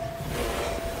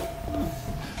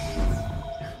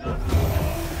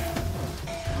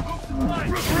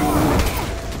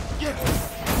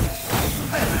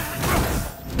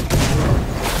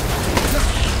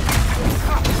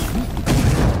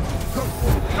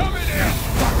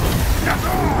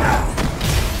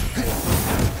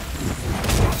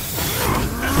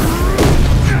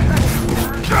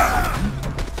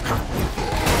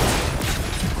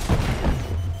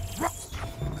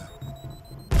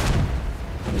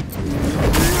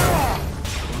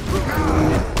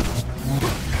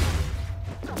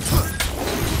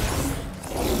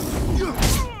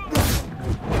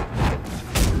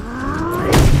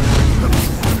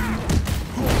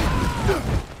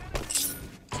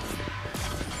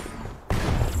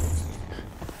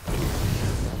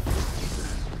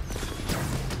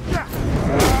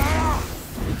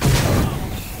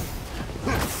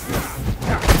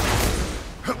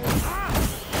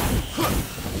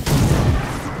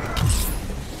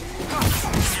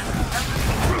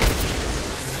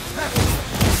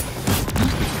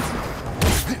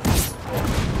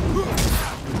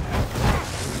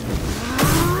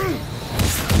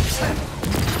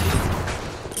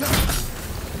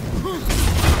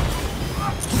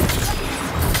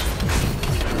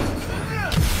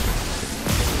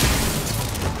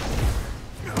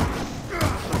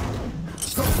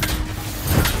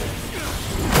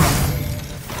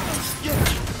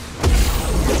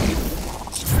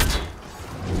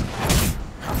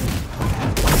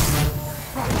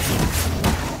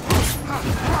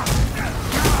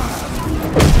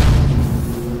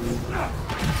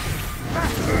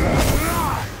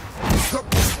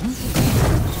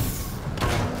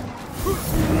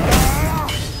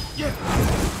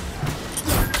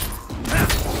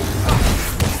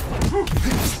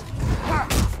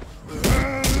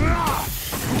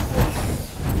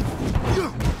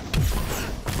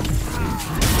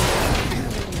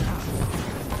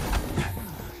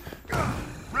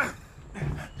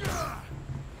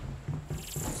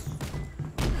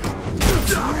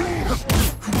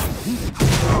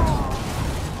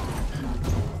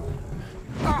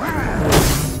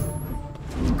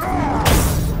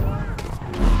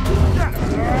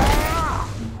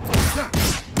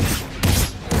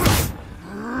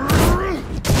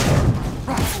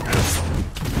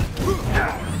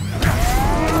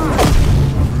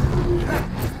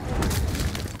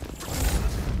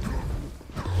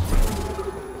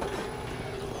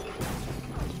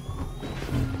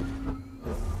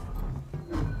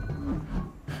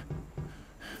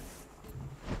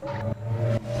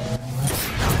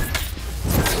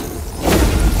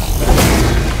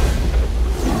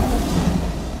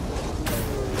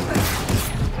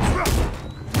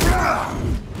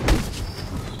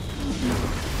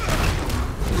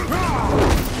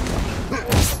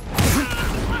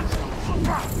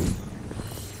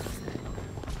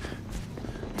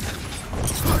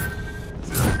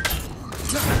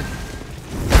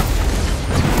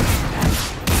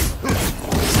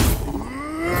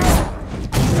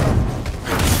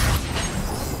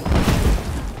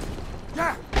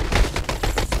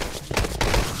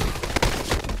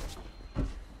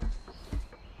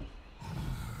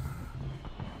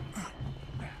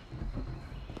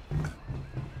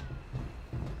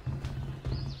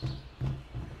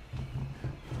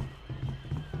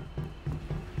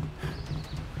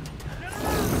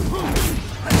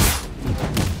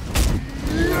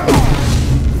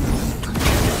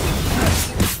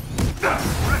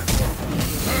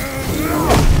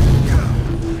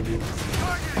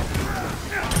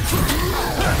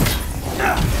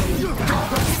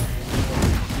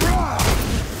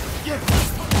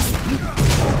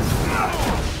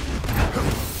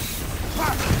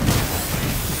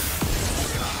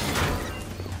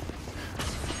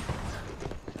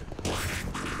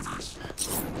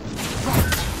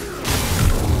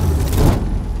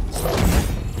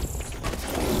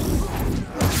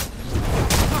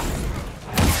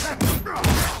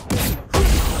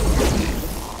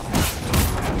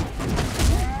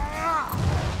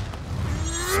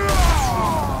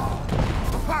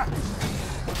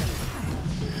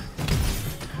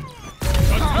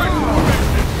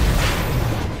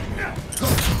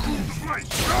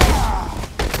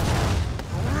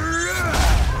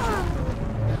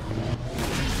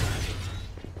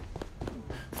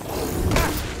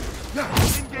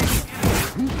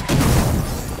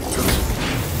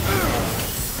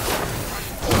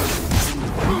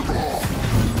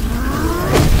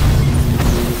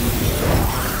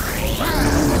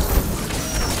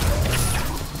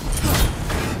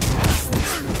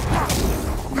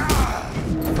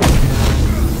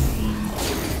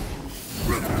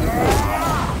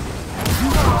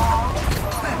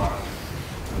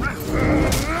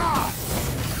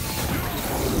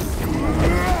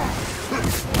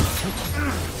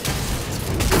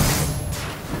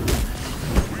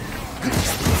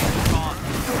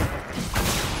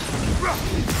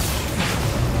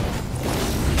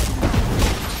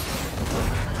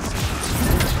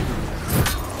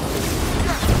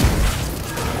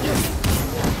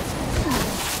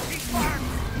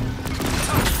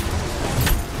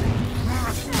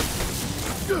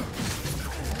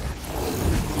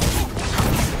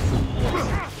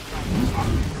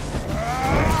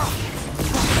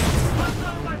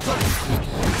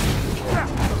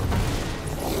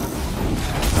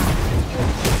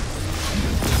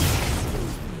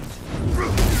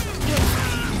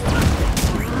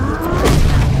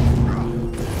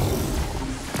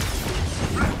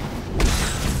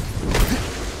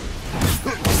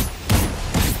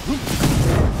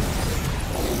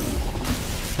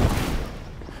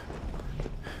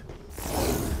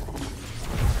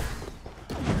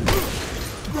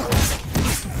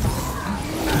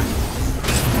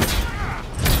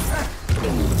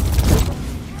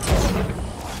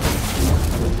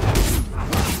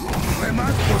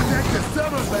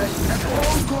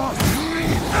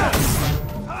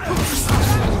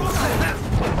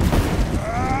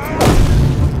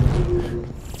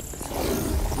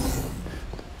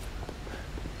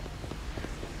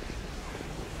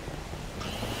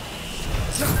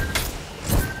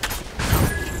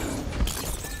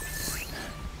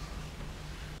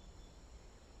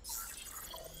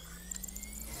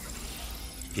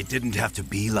 It didn't have to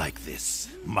be like this,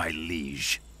 my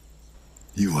liege.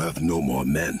 You have no more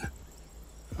men.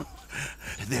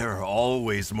 There are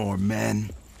always more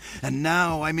men. And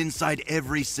now I'm inside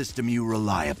every system you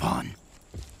rely upon.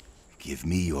 Give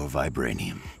me your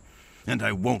vibranium, and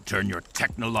I won't turn your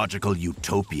technological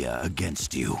utopia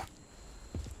against you.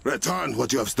 Return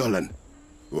what you have stolen,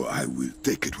 or I will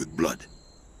take it with blood.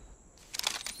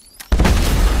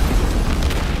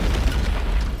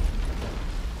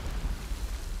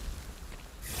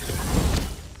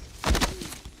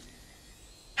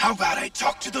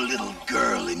 Talk to the little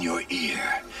girl in your ear.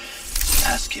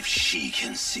 Ask if she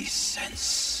can see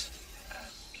sense.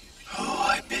 Oh,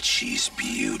 I bet she's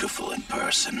beautiful in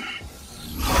person.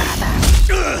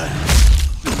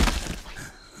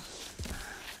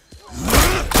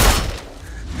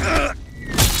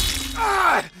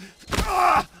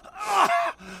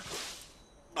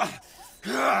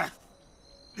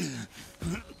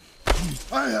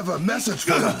 I have a message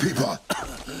for the people.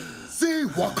 See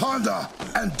Wakanda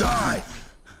and die.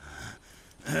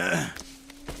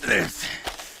 This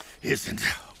isn't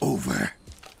over.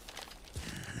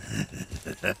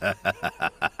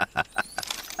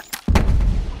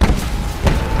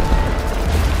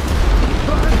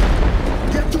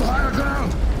 Get to higher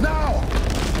ground, now!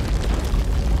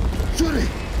 Shuri,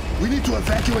 we need to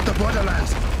evacuate the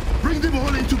borderlands. Bring them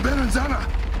all into Berenzana.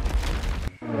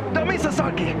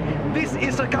 Misasaki, this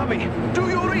is Akami. Do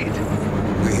you read?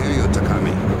 We hear you,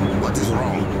 Takami. What is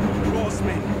wrong?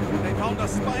 Crossmen. They found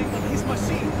us spying on his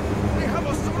machine. They have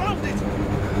us surrounded.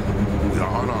 We are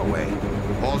on our way.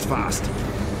 Hold fast.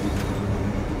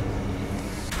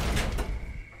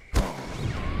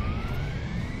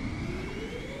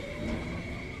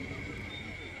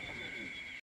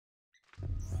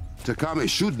 Takami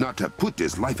should not have put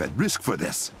his life at risk for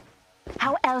this.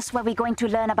 How else were we going to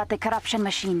learn about the corruption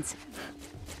machines?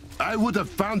 I would have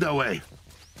found a way.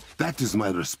 That is my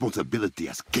responsibility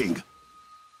as king.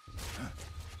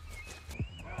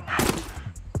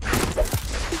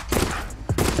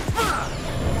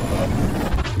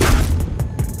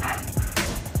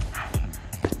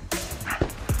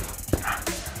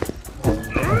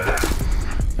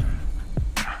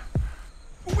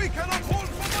 We cannot hold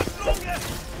for much longer!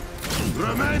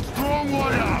 Remain strong,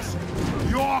 warriors!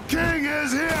 Your king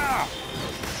is here!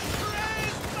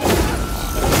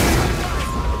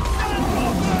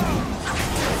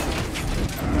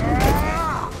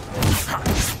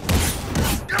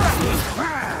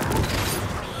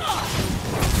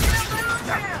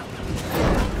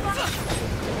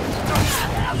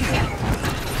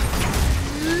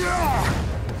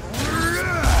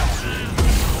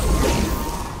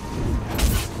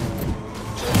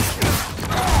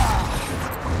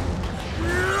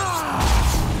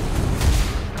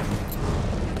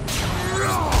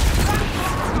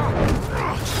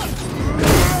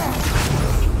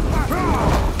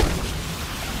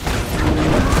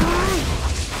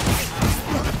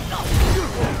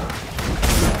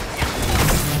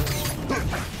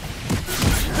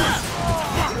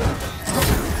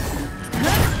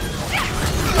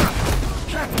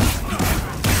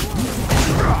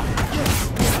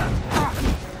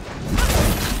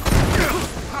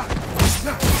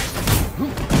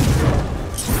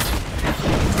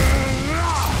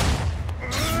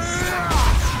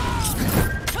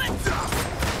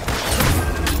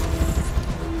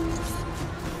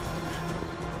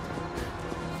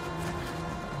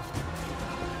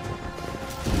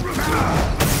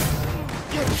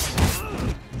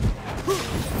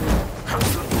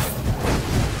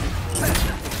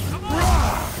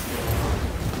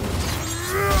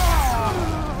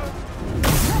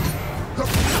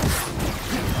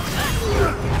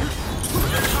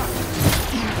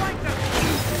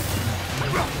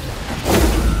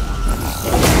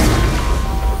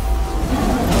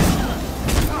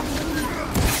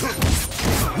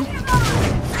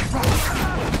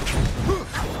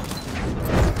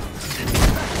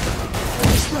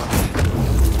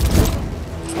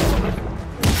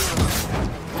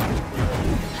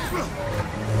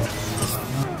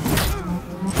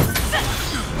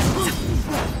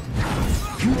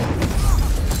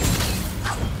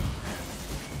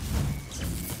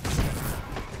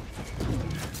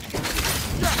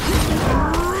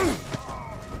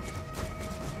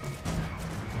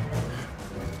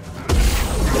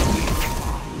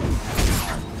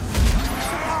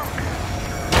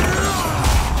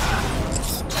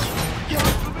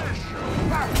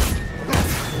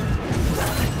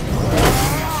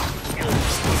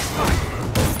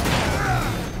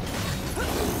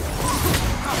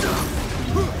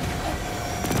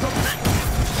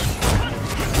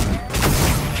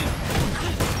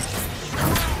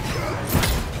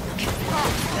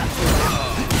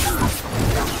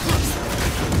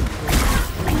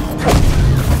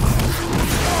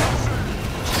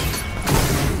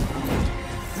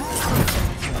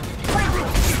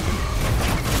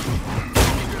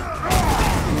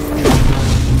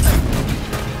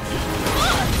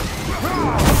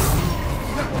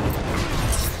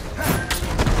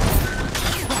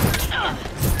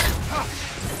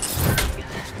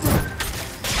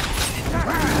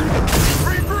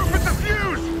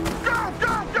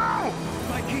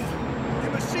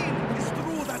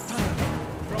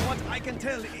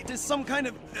 some kind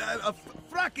of a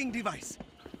fracking device.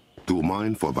 To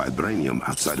mine for vibranium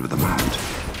outside of the mound.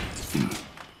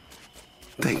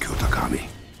 Thank you, Takami.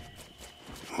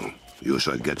 You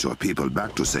should get your people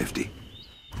back to safety.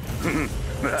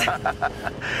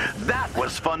 That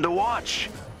was fun to watch.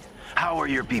 How are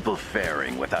your people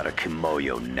faring without a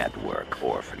Kimoyo network,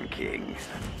 Orphan King?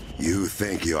 You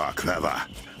think you are clever?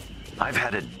 I've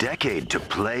had a decade to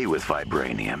play with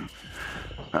vibranium.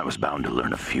 I was bound to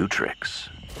learn a few tricks.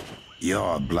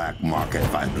 Your black market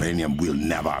vibranium will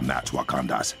never match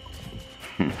Wakanda's.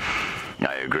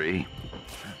 I agree.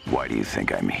 Why do you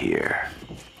think I'm here?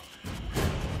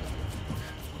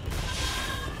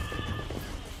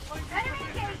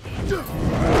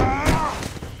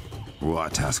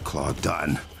 What has Claw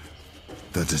done?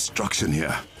 The destruction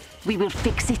here. We will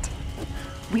fix it.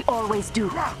 We always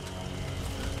do.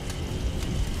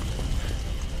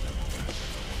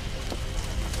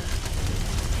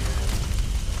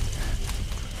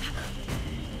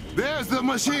 There's the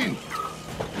machine!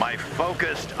 My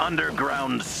focused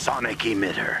underground sonic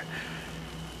emitter.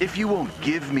 If you won't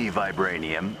give me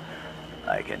vibranium,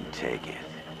 I can take it.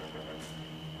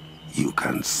 You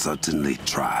can certainly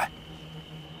try.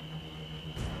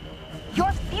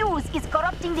 Your fuse is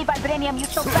corrupting the vibranium you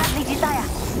so badly desire.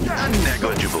 A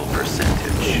negligible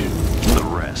percentage. The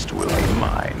rest will be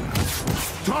mine.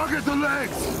 Target the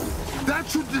legs! That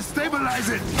should destabilize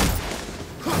it!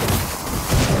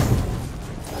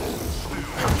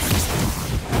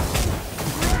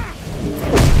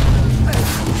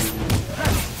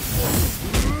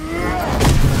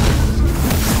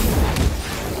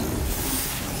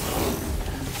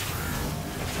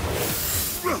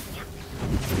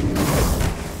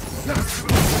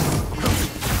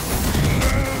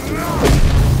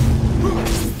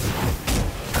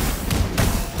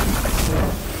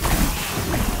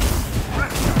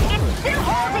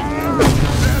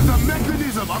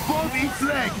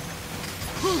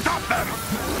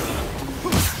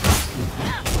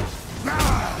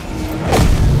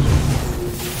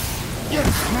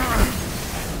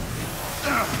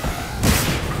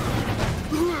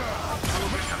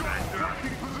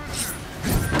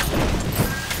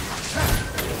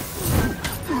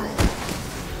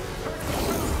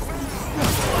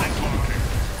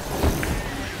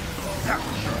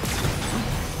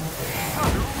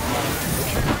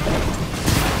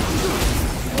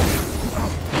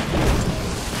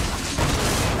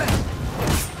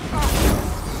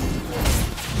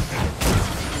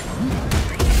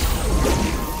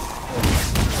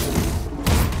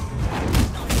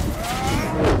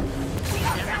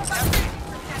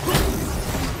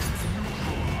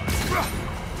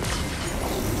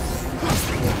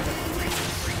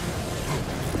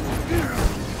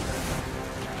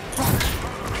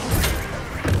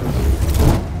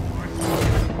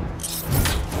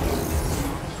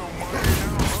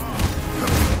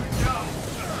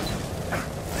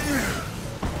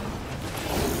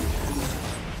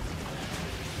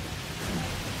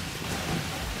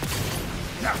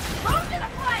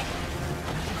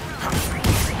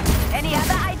 Any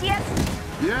other ideas?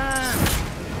 Yes!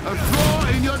 A flaw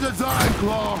in your design,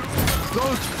 Claw!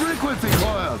 Those frequency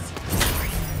coils!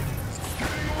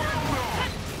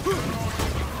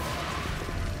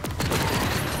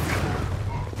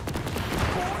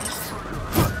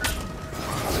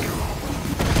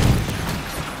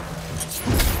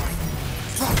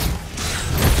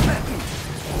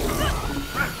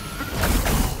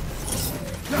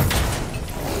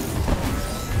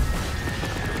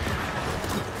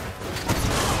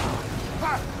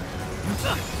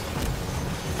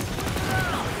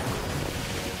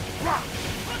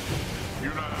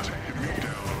 You're not taking me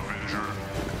down, Avenger.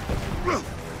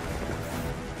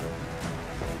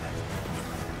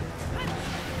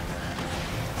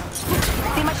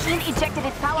 The machine ejected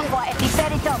its power core at the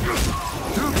very top.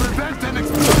 To prevent an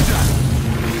explosion!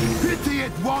 Pity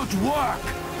it won't work!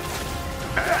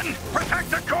 And protect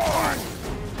the core!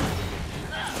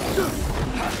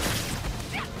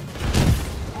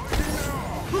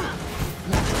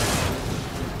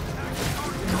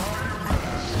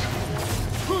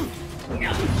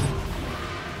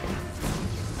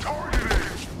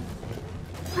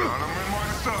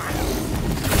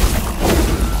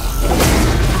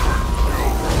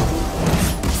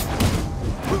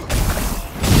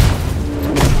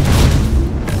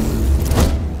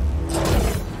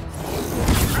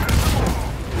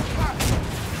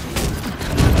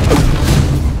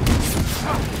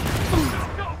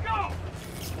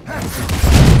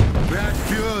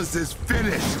 Is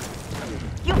finished.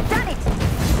 You've done it!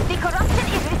 The corruption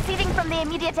is receding from the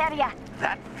immediate area.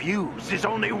 That fuse is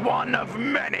only one of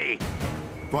many.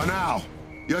 For now,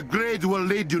 Your greed will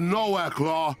lead you nowhere,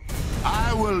 Claw.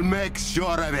 I will make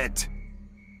sure of it.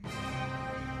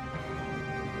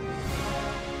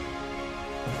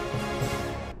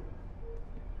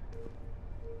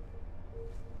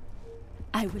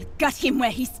 I will gut him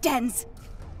where he stands.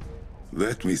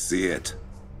 Let me see it.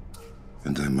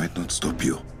 And I might not stop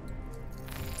you.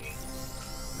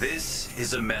 This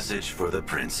is a message for the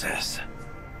princess.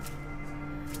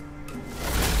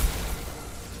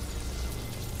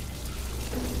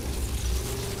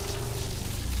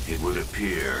 It would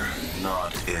appear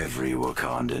not every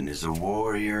Wakandan is a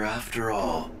warrior after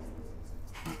all.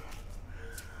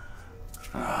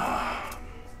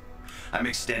 I'm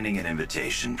extending an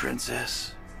invitation,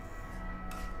 Princess.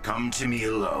 Come to me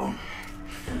alone,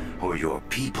 or your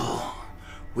people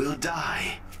will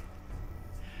die.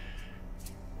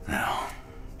 Now,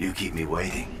 you keep me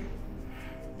waiting,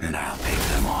 and I'll pick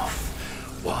them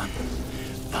off, one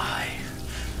by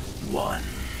one.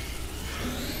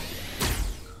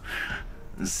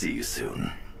 See you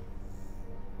soon.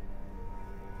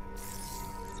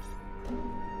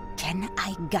 Can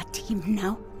I gut him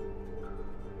now?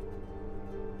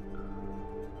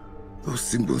 Those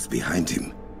symbols behind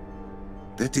him.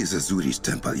 That is Azuri's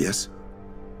temple, yes?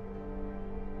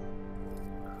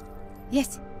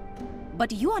 Yes,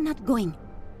 but you are not going.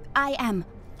 I am.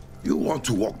 You want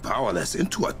to walk powerless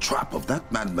into a trap of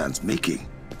that madman's making.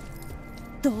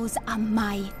 Those are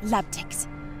my lab techs.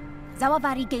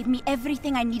 Zawavari gave me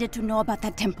everything I needed to know about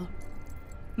that temple.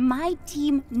 My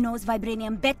team knows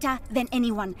vibranium better than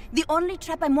anyone. The only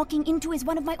trap I'm walking into is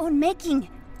one of my own making.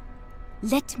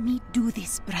 Let me do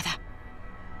this, brother.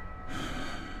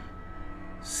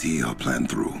 See your plan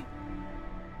through.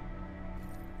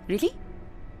 Really?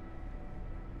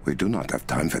 We do not have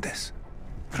time for this.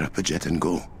 Grab a jet and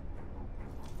go.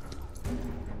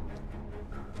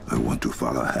 I want to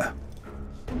follow her.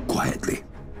 Quietly.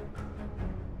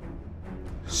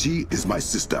 She is my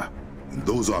sister, and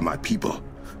those are my people.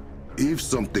 If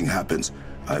something happens,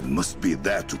 I must be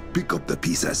there to pick up the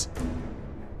pieces.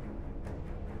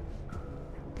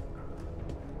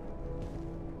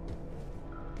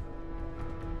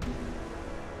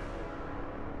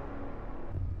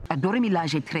 A Dora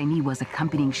Milaje trainee was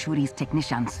accompanying Shuri's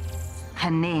technicians.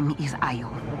 Her name is Ayo.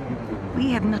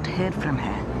 We have not heard from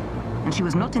her, and she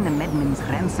was not in the Medmen's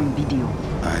ransom video.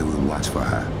 I will watch for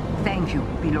her. Thank you,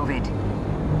 beloved.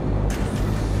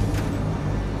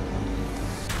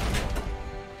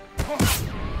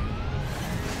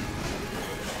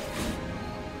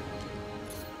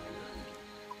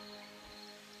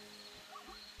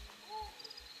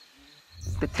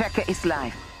 The tracker is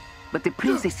live, but the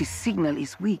princess's signal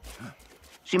is weak.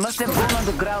 She must have gone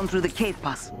underground through the cave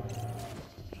pass.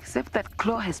 Except that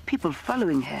Claw has people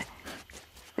following her.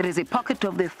 There is a pocket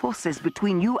of their forces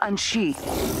between you and she.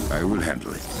 I will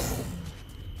handle it.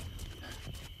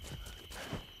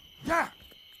 Yeah!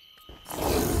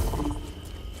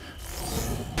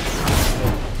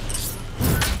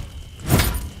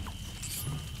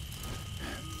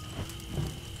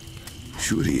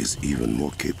 Shuri is even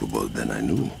more capable than I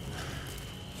knew.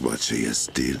 But she is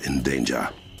still in danger.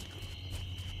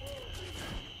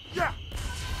 Yeah!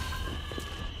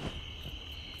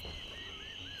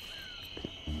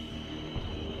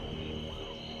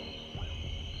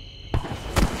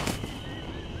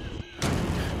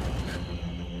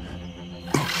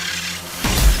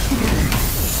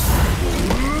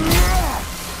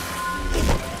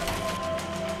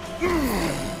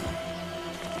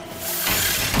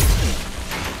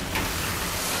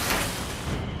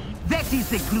 That is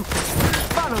the group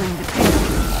following the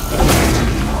princess.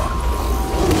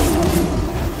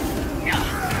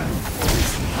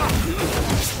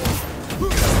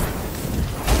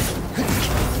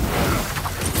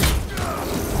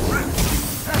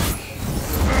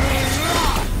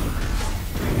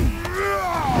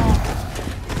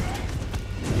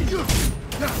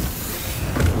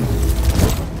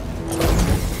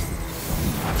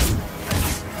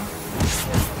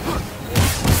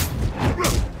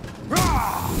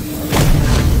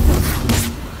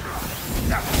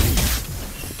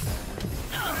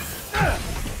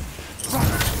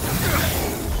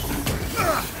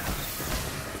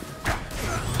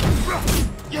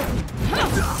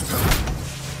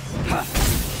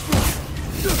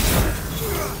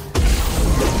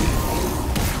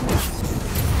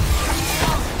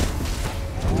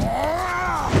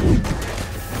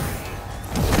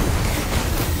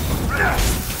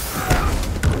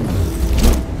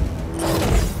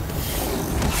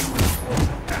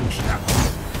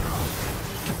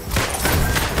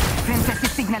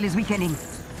 Princess's signal is weakening.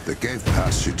 The cave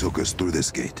pass she took us through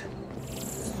this gate.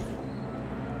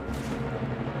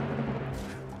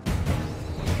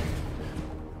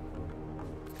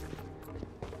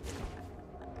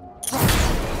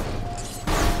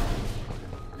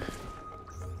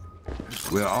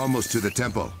 We're almost to the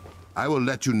temple. I will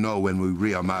let you know when we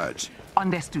re-emerge.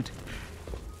 Understood.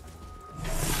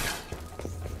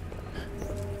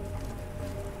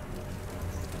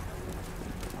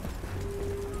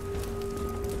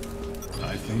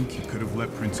 I think you could have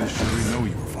let Princess Shuri know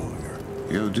you were following her.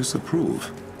 You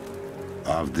disapprove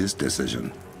of this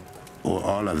decision? Or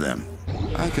all of them?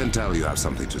 I can tell you have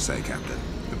something to say, Captain.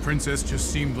 The princess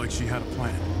just seemed like she had a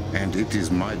plan. And it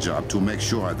is my job to make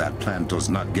sure that plan does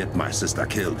not get my sister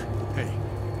killed. Hey,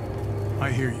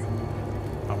 I hear you.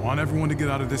 I want everyone to get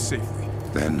out of this safely.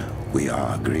 Then we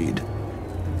are agreed.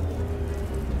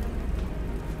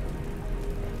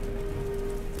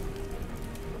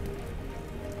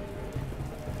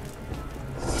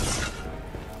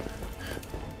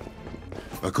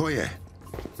 Okoye,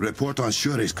 report on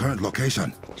Shuri's current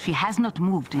location. She has not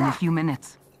moved in a few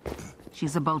minutes.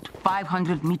 She's about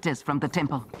 500 meters from the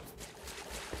temple.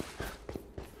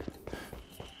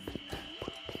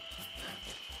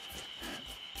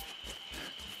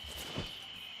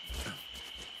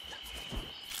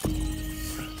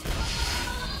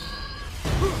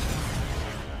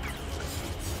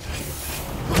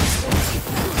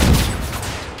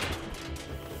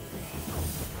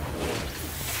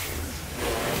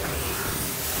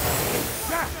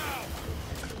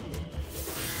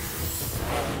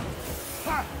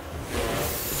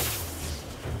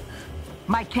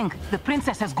 My king, the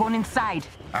princess has gone inside.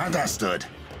 Understood.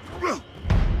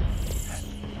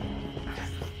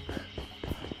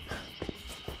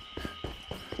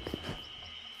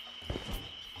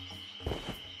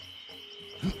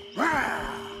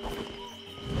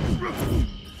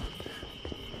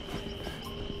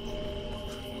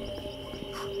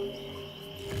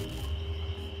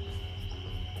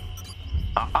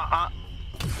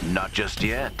 Not just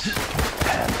yet,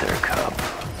 Panther Cub.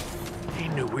 He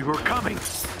knew we were coming.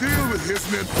 Deal with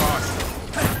his men, boss.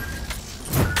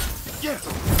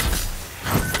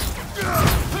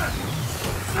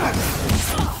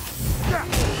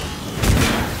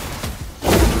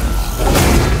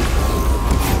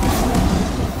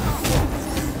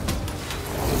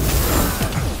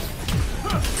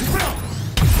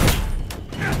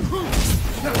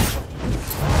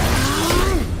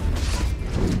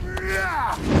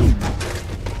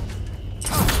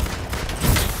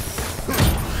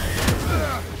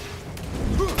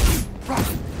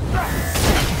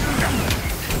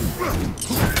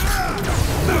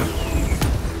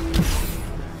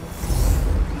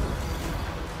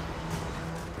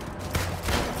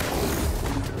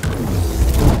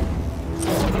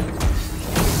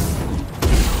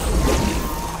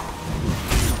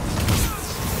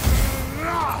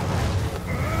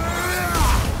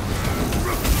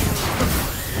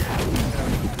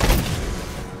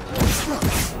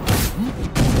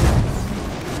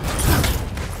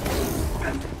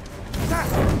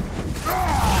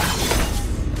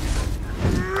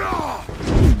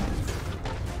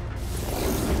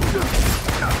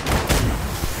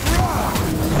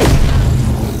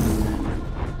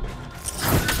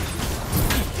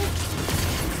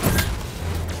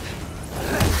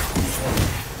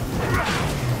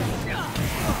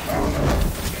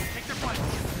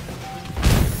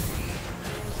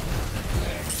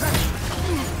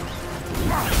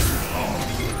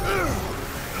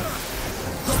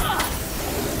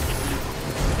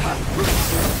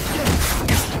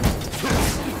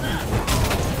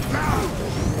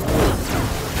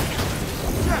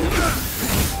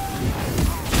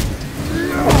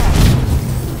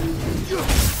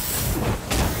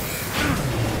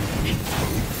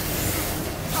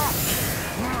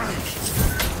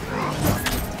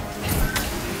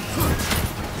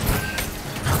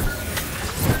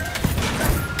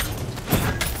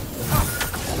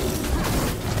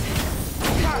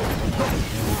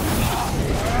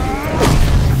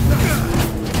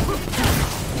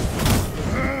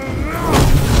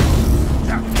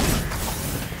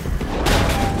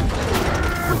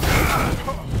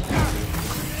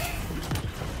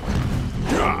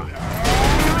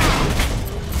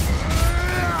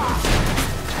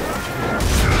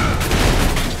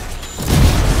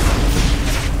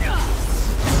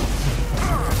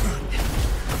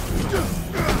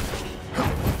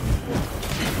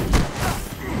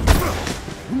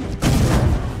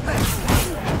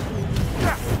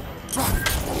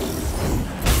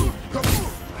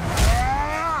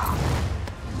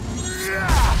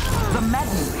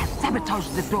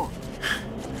 The door.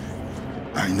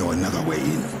 I know another way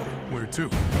in. Where to?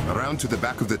 Around to the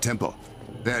back of the temple.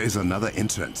 There is another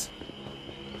entrance.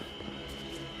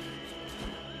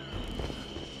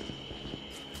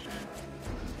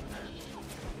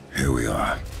 Here we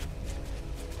are.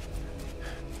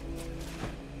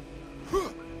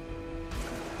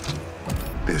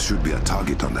 should be a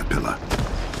target on that pillar.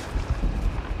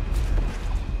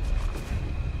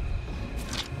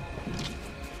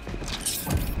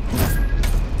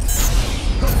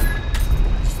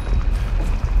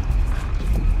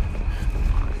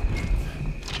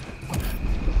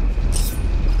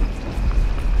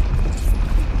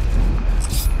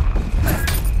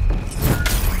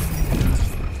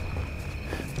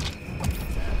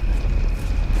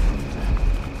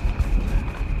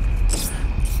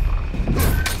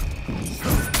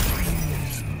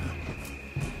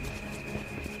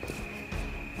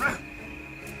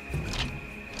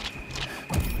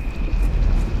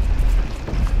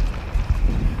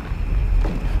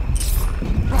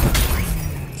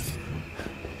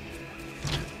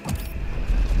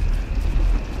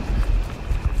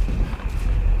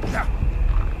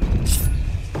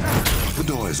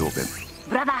 Open.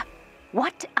 Brother,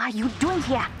 what are you doing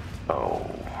here? Oh,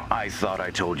 I thought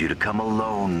I told you to come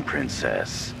alone,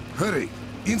 Princess. Hurry!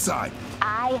 Inside!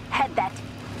 I heard that.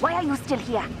 Why are you still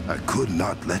here? I could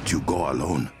not let you go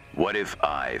alone. What if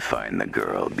I find the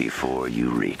girl before you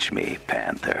reach me,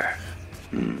 Panther?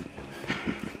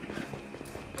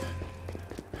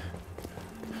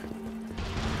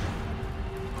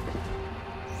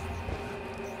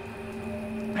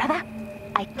 Brother,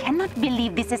 I cannot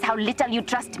believe this is how little you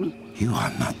trust me. You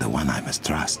are not the one I must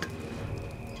trust.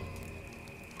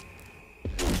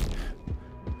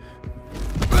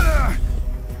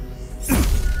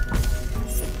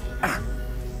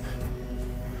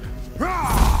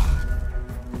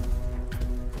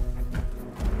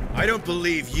 I don't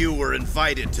believe you were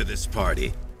invited to this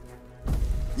party.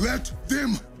 Let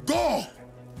them go!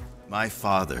 My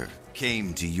father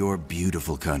came to your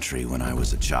beautiful country when I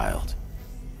was a child.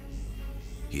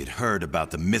 He had heard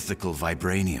about the mythical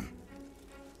vibranium.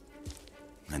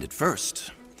 And at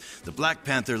first, the Black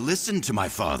Panther listened to my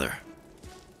father.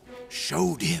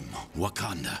 Showed him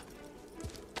Wakanda.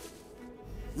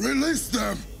 Release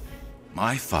them!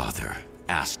 My father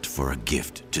asked for a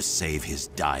gift to save his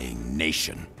dying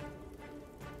nation.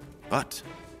 But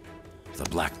the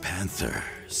Black Panther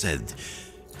said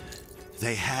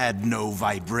they had no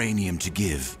vibranium to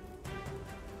give.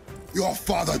 Your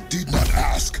father did not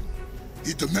ask.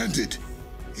 He demanded.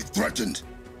 He threatened.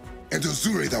 And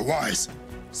Uzuri the Wise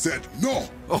said no.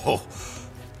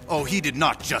 Oh, he did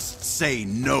not just say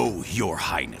no, Your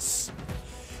Highness.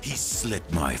 He slit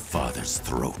my father's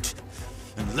throat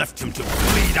and left him to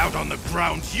bleed out on the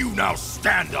ground you now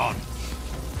stand on.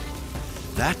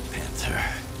 That Panther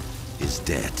is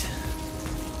dead.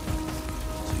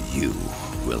 So you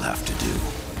will have to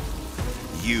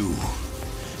do. You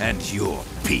and your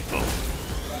people.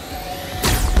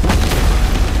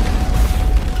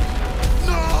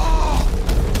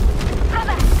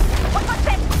 Brother, what was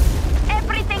that?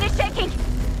 Everything is shaking.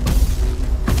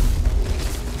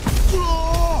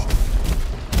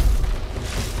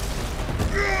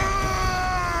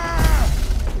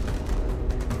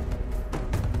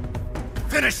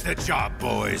 Finish the job,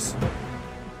 boys.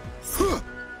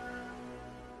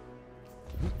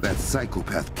 That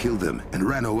psychopath killed him and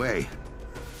ran away.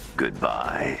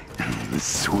 Goodbye,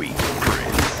 sweet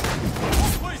prince.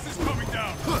 Whole place is coming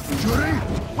down! Shuri!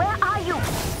 Where are you?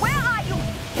 Where are you?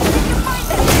 Did you find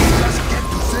them? Just get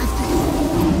to safety!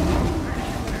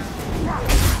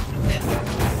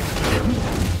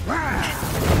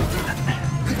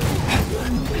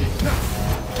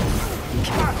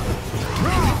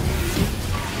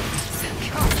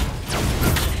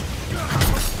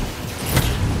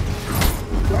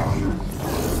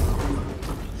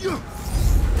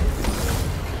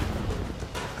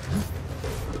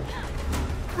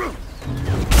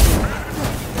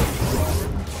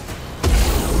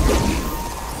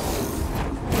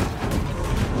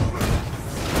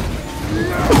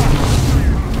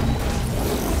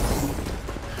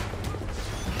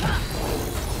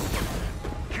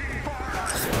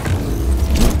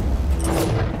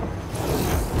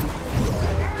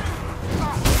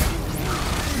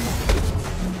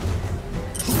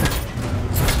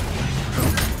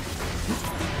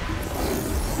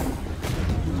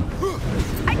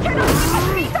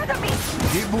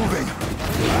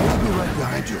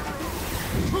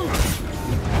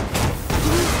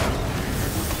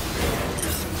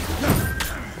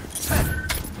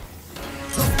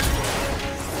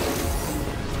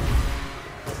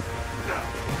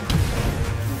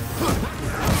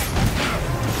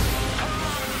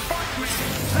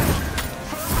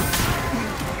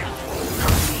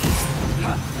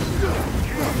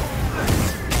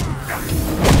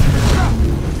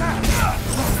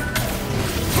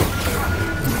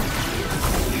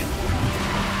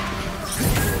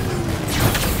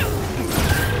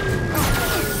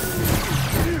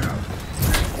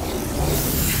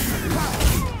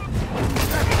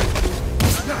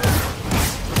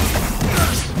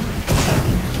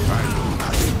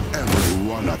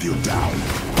 none of you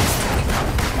down.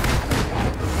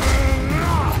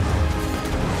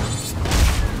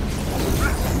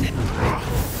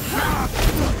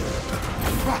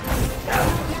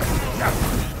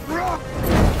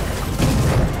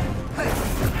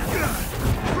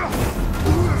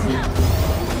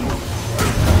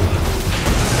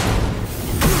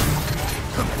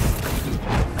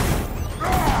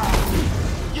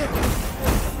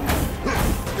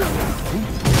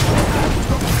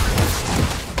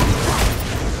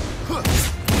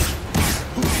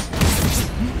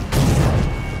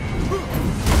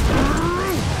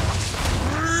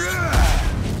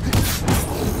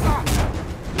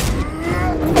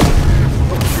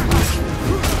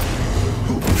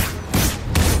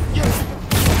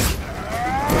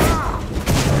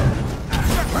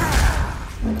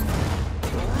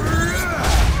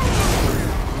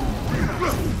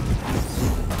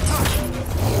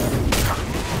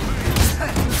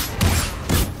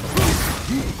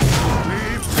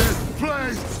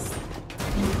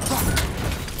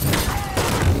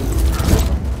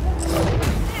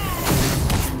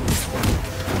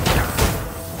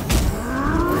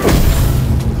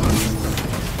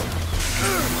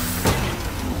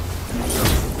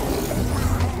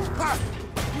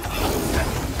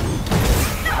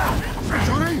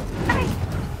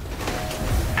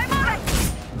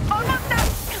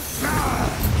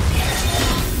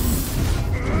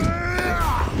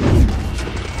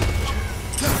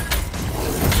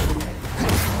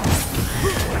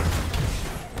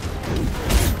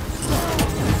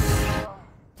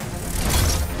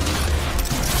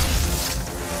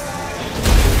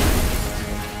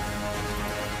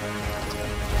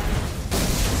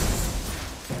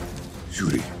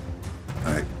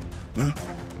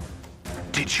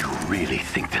 Did you really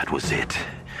think that was it?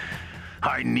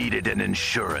 I needed an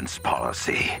insurance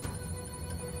policy.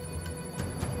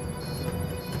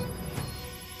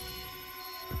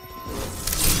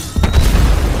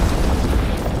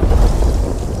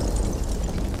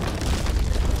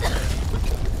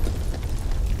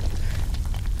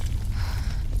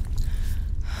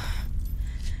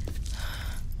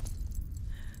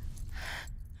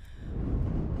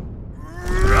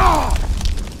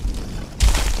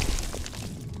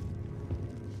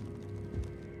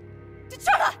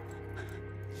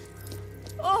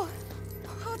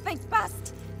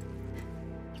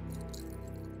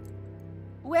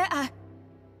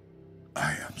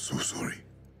 I am so sorry.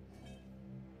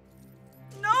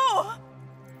 No!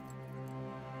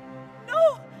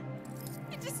 No!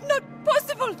 It is not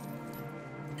possible!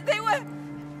 They were...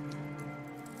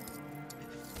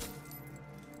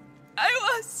 I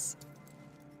was...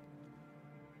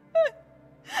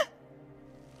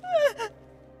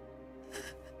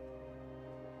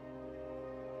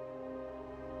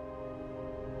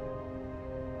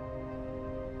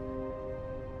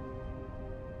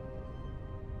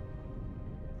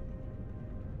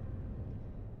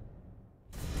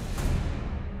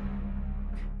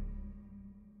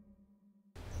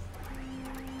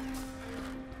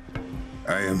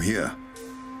 I am here.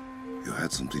 You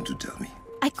had something to tell me.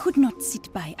 I could not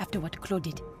sit by after what Claude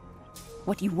did.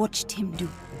 What you watched him do.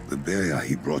 The barrier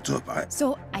he brought up,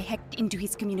 So I hacked into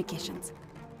his communications.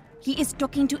 He is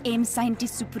talking to AIM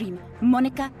Scientist Supreme,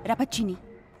 Monica Rappaccini.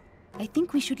 I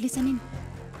think we should listen in.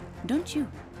 Don't you?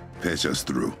 Patch us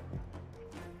through.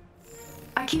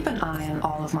 I keep an eye on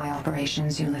all of my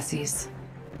operations, Ulysses.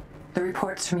 The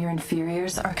reports from your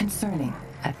inferiors are concerning,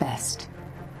 at best.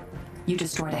 You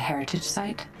destroyed a heritage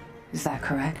site? Is that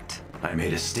correct? I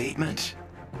made a statement.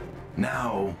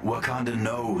 Now, Wakanda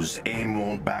knows AIM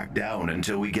won't back down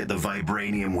until we get the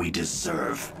vibranium we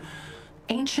deserve.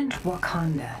 Ancient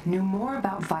Wakanda knew more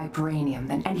about vibranium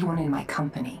than anyone in my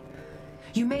company.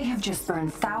 You may have just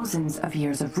burned thousands of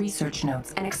years of research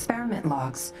notes and experiment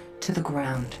logs to the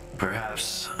ground.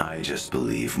 Perhaps I just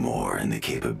believe more in the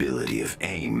capability of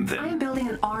AIM than... I am building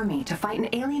an army to fight an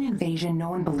alien invasion no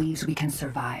one believes we can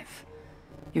survive.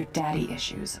 Your daddy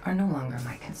issues are no longer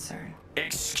my concern.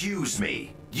 Excuse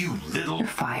me, you little... You're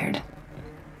fired.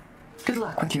 Good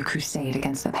luck with your crusade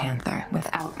against the Panther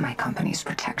without my company's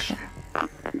protection.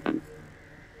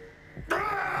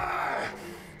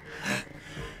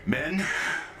 Men,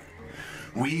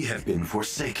 we have been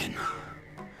forsaken.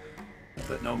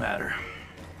 But no matter.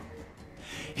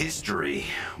 History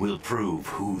will prove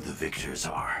who the victors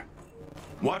are.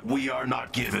 What we are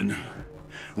not given,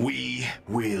 we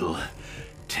will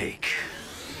take.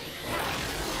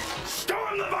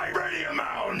 Storm the vibranium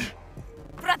mound!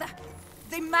 Brother,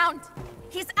 the mound!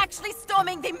 He's actually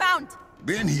storming the mound!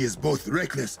 Then he is both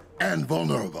reckless and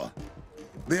vulnerable.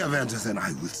 The Avengers and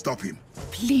I will stop him.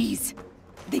 Please,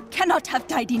 They cannot have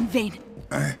died in vain.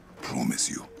 I promise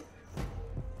you.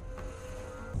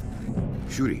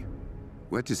 Shuri,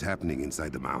 what is happening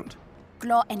inside the mound?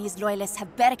 Claw and his loyalists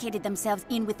have barricaded themselves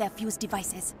in with their fuse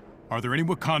devices. Are there any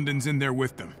Wakandans in there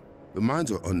with them? The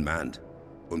mines are unmanned.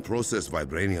 Unprocessed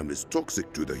vibranium is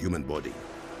toxic to the human body.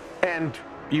 And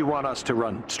you want us to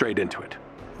run straight into it?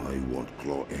 I want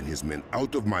Claw and his men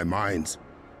out of my mines.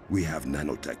 We have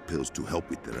nanotech pills to help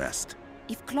with the rest.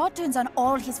 If Claw turns on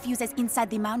all his fuses inside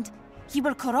the mound, he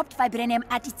will corrupt vibranium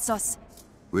at its source.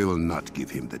 We will not give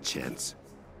him the chance.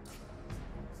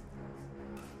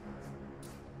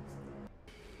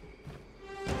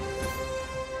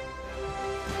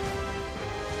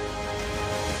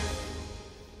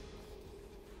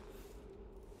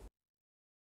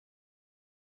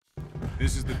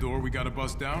 This is the door we gotta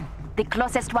bust down? The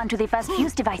closest one to the first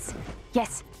fuse device.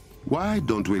 Yes. Why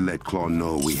don't we let Claw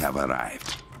know we have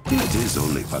arrived? It is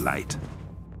only polite.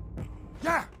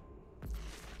 Yeah!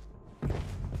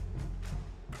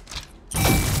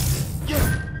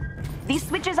 These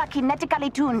switches are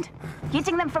kinetically tuned.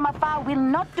 Hitting them from afar will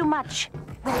not do much.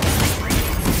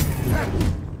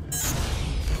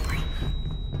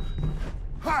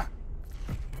 Ha!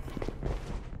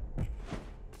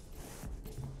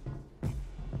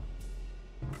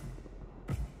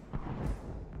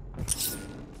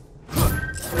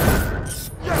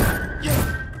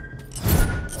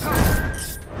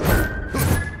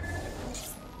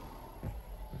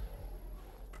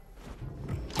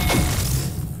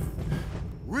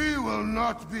 We will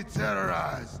not be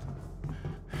terrorized.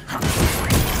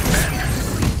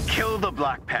 Kill the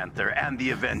Black Panther and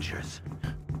the Avengers.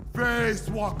 Face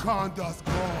Wakanda's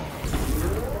cause.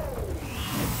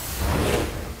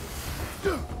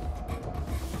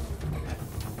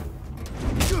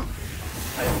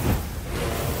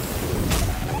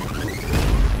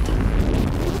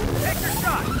 Take your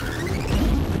shot!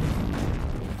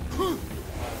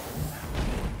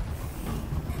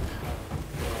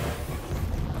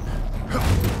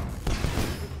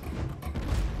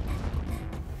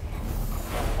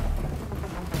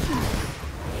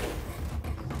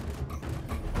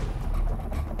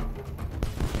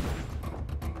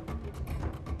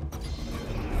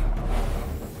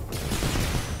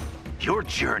 Your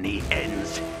journey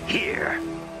ends here.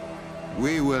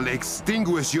 We will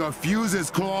extinguish your fuses,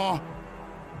 Claw!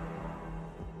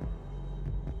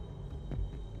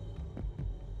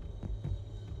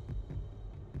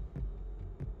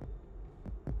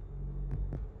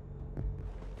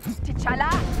 T'Challa!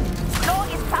 Claw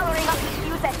is powering up his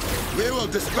fuses! We will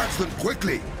dispatch them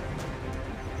quickly!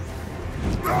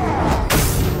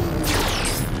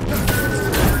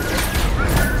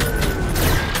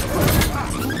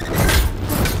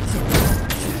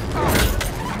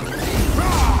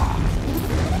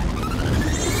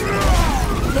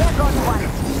 There goes one.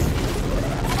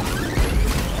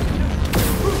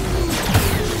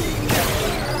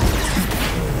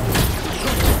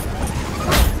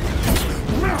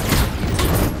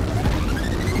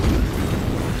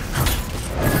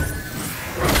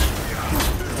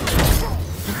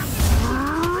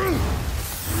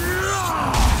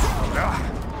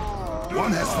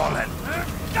 One has fallen.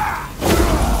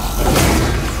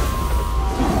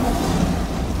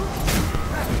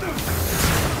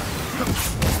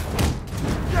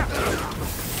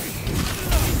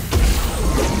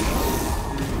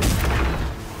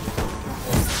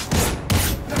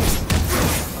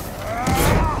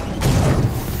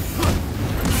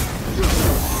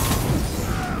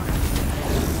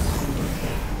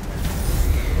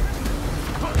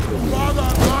 Father,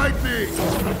 guide me!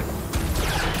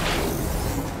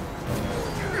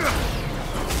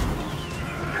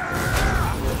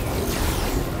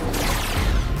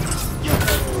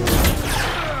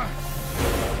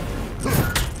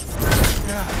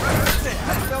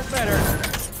 I felt better.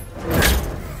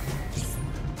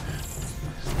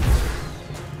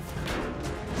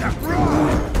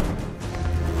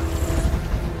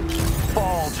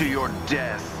 Fall to your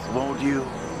death, won't you?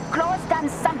 Claw's done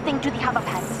something to the hover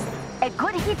pads. A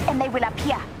good hit and they will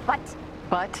appear,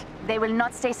 but they will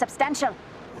not stay substantial.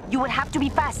 You will have to be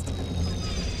fast.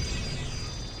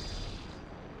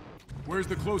 Where's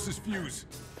the closest fuse?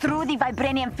 Through the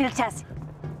vibranium filters.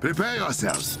 Prepare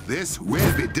yourselves. This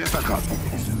will be difficult.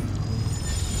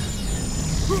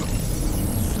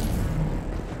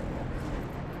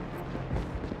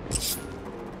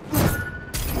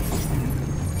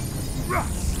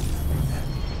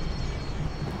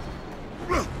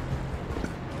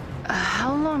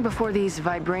 How long before these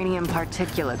vibranium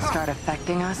particulates start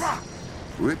affecting us?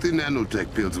 With the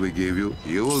nanotech pills we gave you,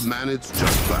 you will manage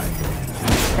just fine.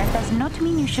 That does not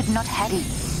mean you should not hurry.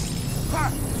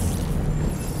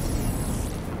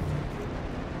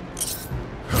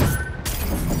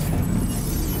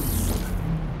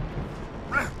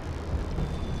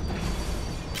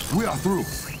 We are through.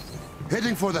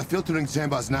 Heading for the filtering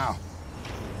chambers now.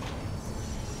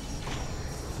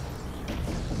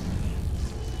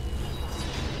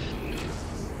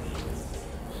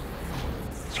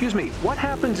 Excuse me, what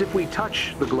happens if we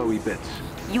touch the glowy bits?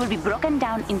 You will be broken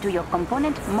down into your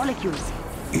component molecules.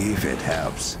 If it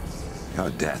helps,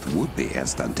 your death would be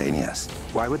instantaneous.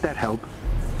 Why would that help?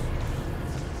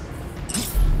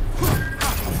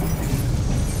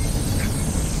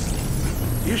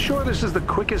 You sure this is the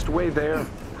quickest way there?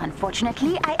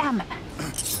 Unfortunately, I am.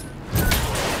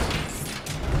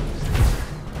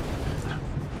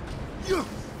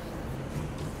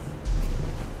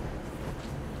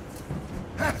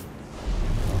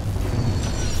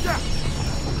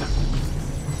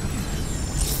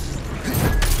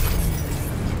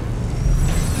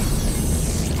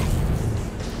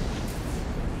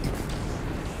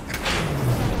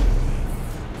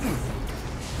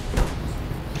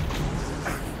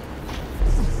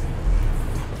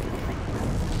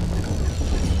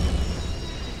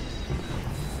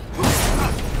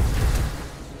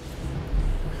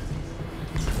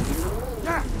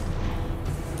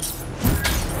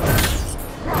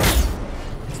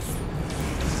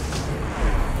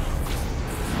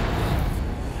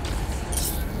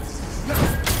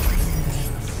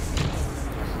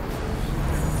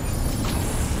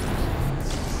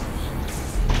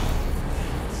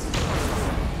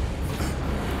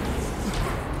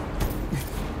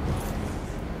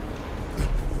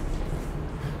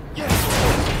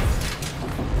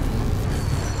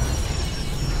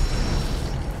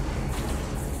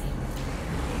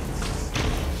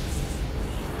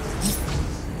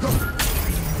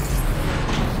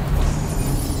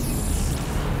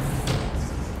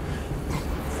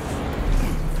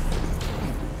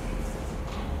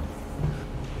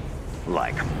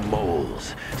 Like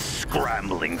moles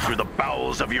scrambling through the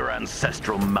bowels of your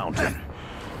ancestral mountain.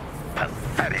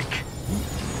 Pathetic.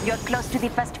 You're close to the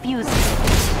first fuse.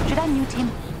 Should I mute him?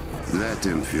 Let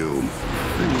him fume.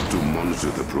 I need to monitor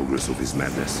the progress of his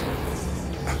madness.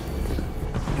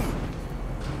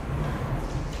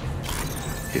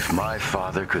 If my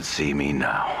father could see me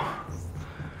now,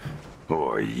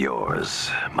 or yours,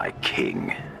 my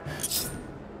king.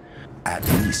 At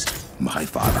least my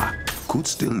father could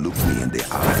still look me in the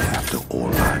eye after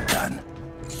all I've done.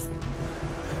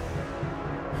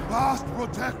 Past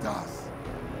protect us!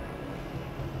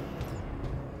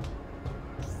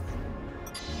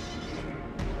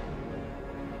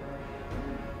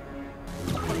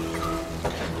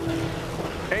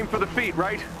 Aim for the feet,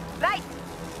 right? Right!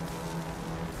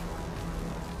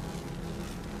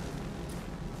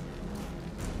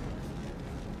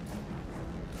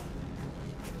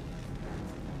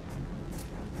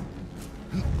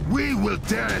 We will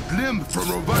tear it limb from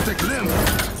robotic limb!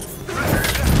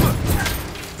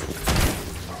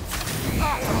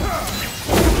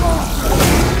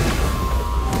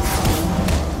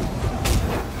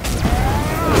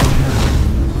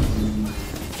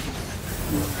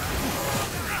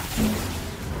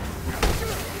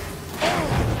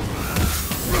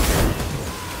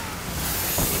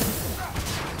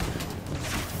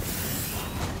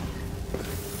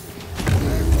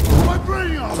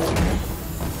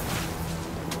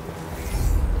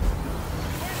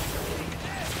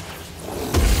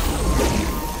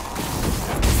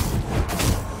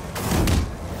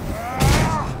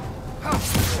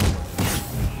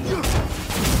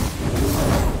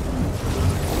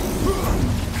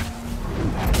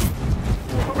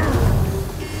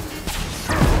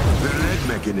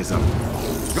 Mechanism.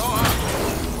 Go up!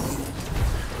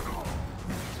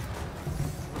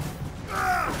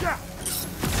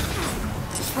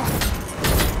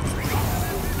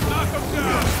 Knock him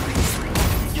down!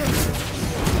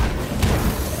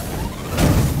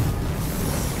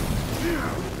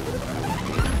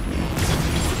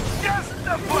 Just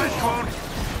a flesh wound!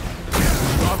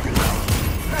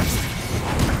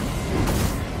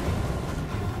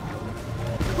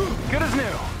 Good as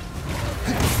new.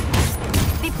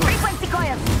 Frequency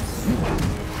coils!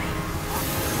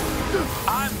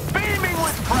 I'm beaming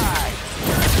with pride!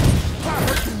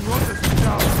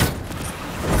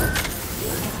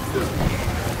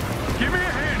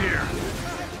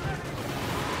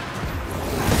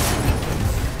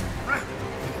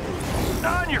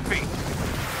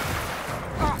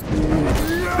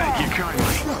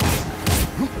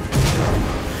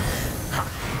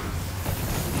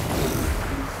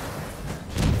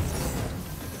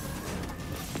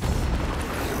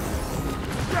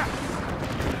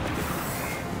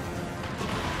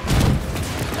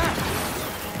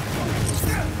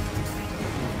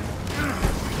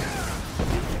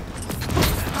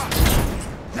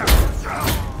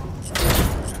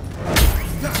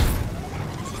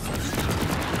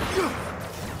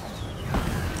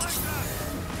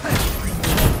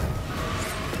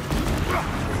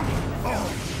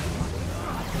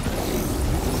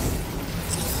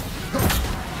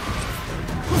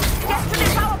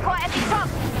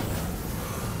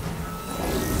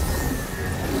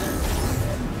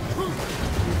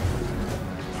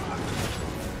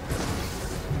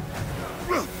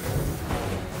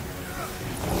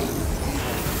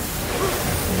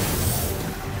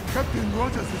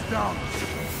 Rogers is down.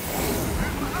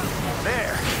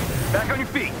 There! Back on your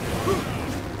feet!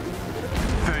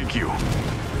 Thank you.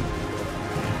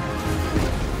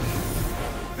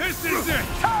 This is it!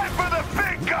 Time for the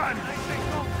big gun!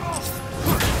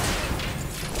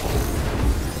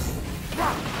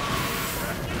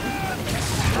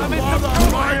 I'm in the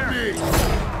fire!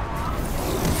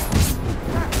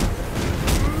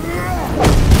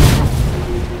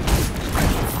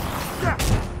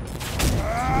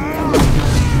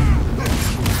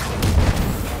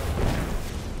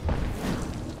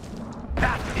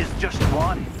 That is just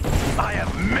one. I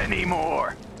have many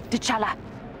more. T'Challa,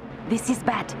 this is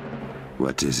bad.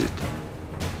 What is it?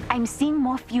 I'm seeing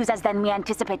more fuses than we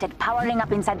anticipated powering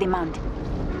up inside the mound.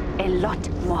 A lot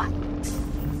more.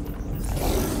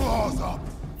 Claws up!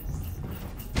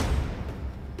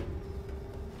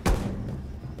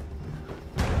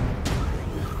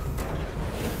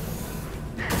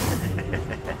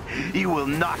 You will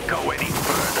not go any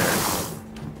further.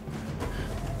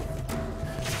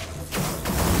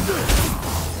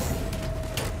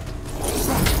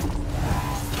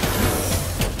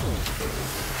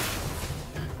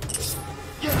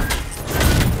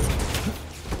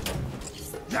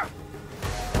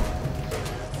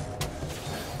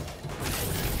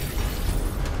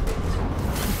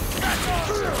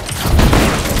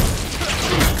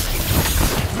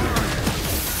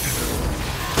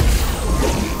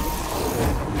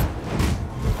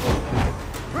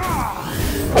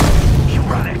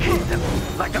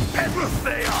 Like the peasants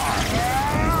they are!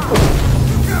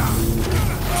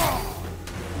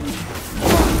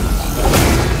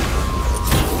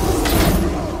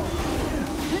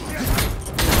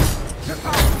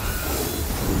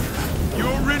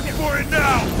 You're in for it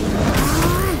now!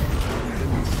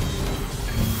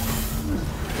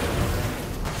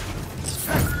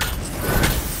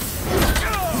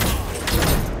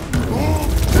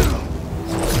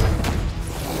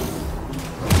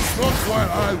 Look what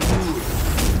I rule!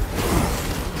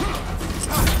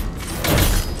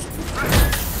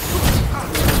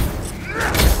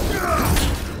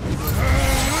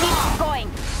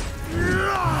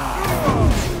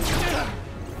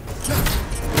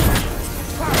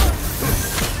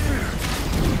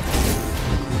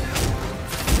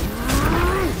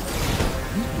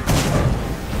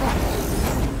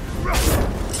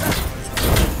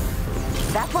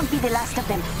 That won't be the last of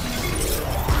them.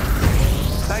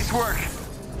 Nice work.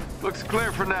 Looks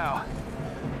clear for now.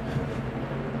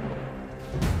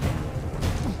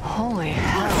 Holy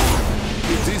hell.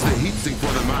 It is the heatsink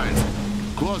for the mines.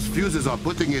 Claw's fuses are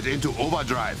putting it into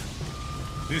overdrive.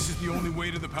 This is the only way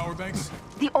to the power banks?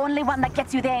 The only one that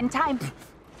gets you there in time.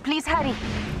 Please hurry.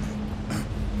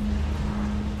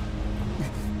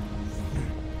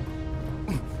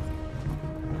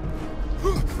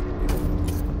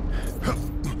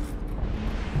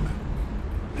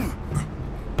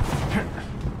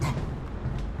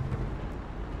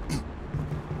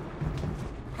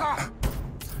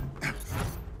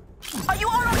 Are you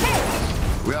all okay?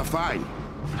 We are fine.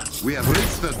 We have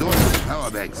reached the door to the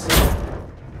power banks.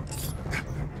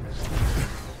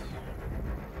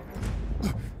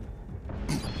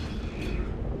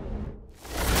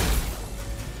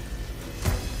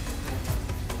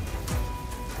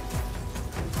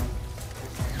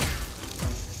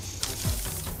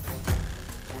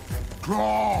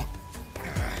 Claw!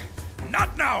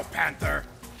 Not now, Panther!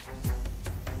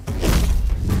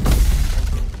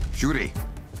 Shuri,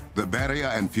 the barrier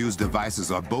and fuse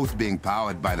devices are both being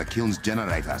powered by the kiln's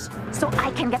generators. So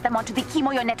I can get them onto the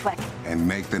Chemoyo network. And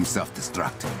make them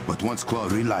self-destruct. But once Claw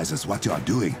realizes what you are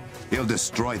doing, he'll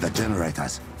destroy the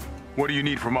generators. What do you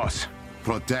need from us?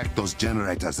 Protect those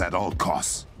generators at all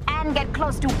costs. And get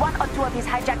close to one or two of his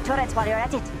hijacked turrets while you're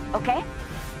at it, okay?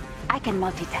 I can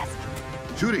multitask.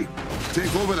 Shuri,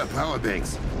 take over the power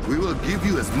banks. We will give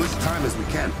you as much time as we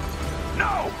can.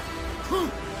 No!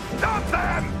 Stop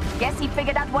them! Guess he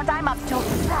figured out what I'm up to.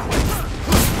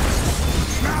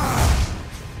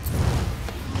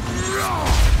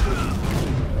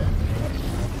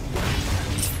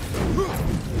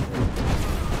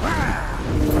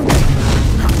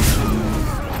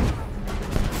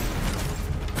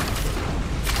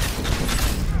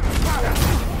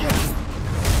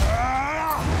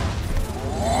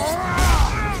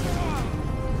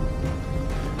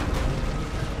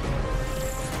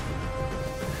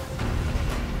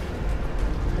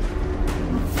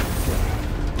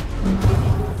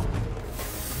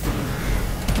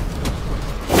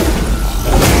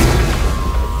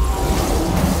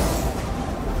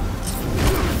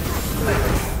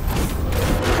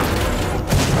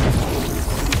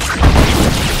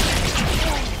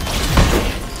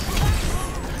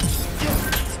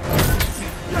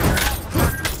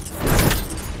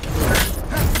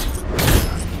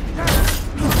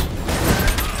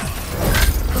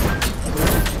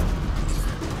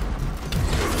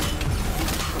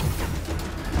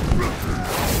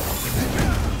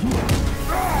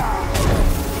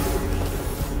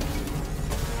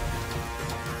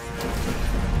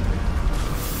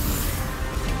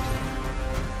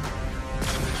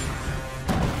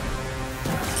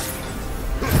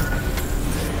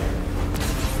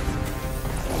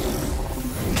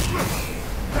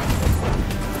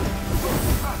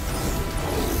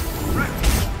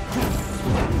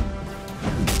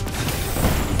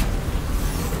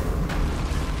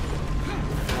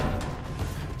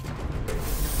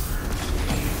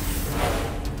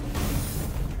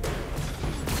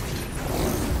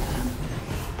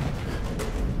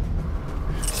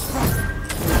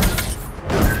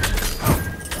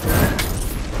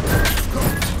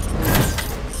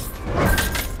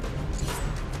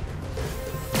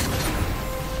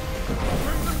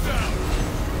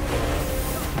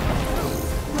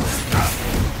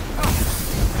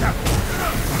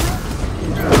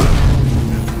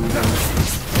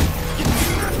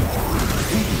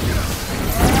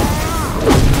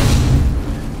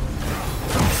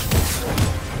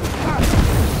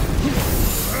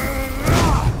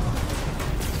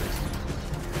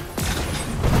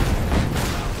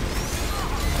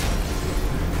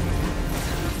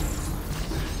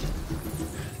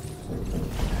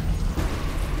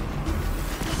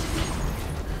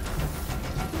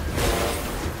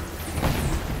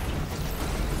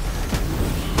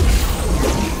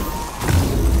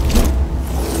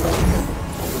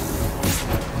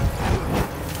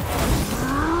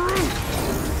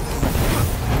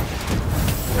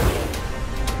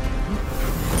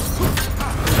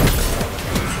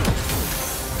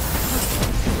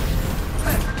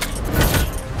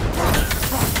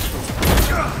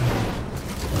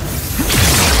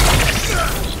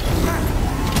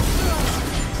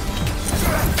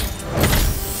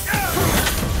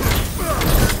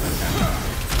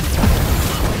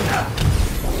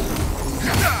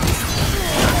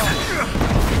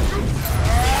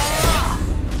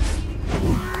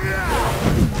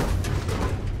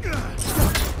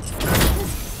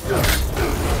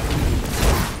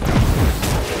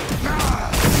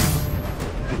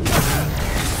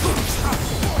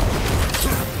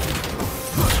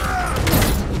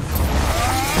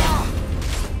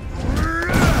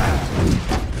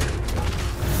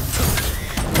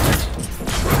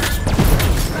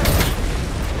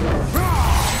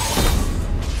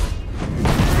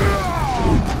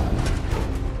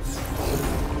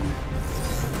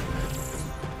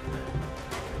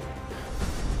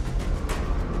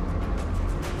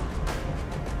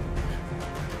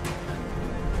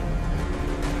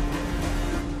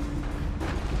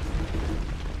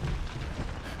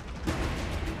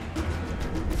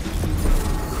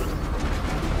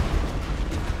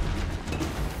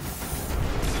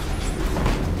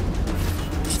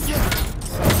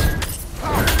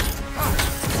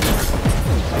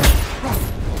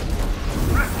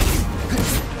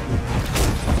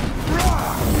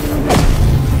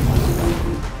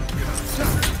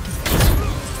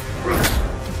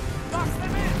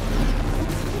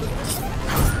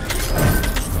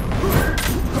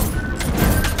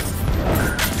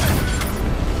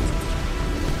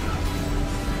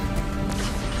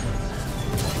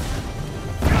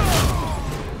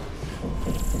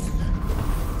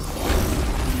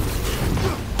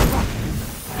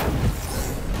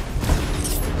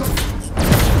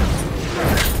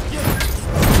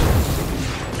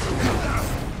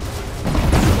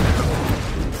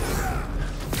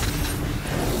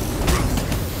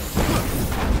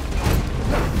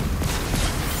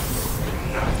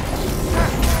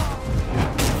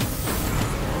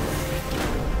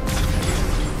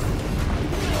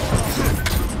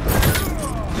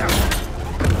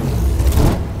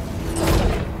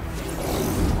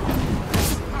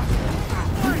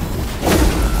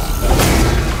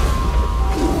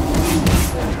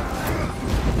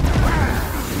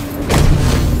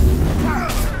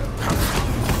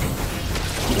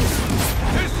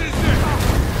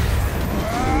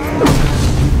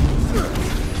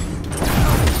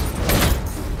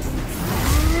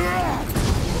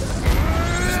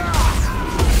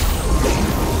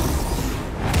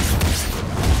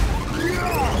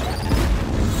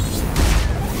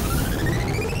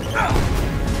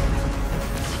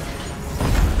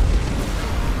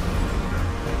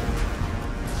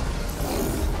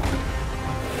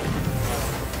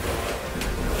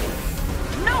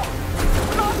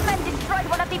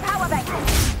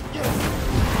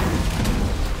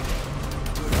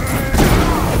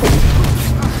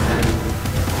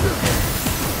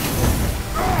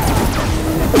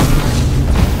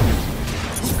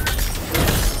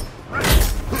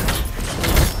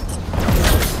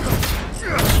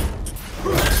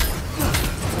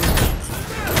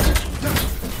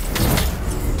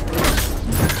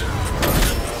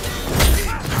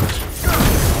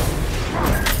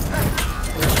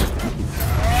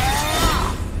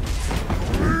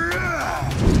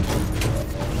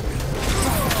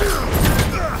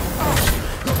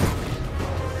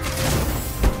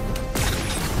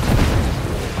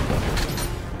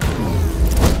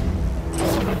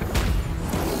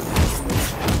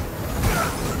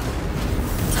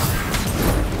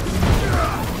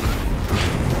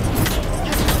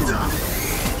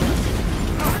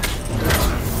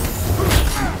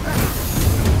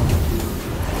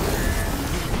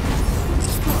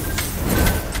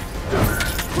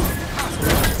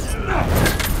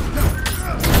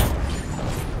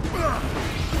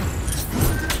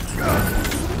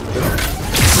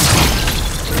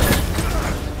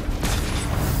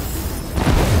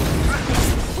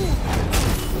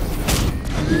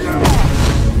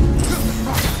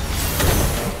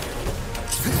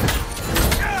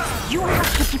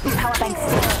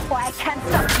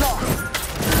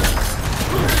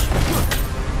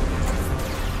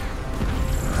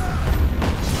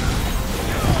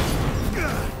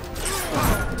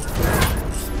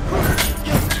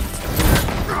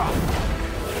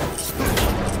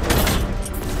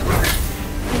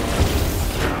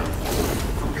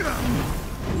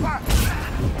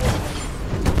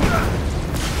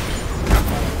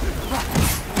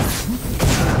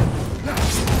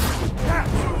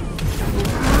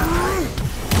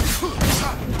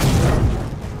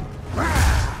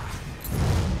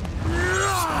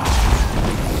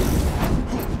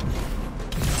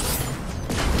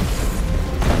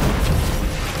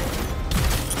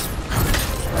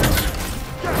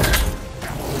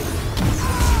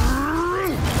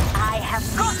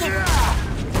 Got it!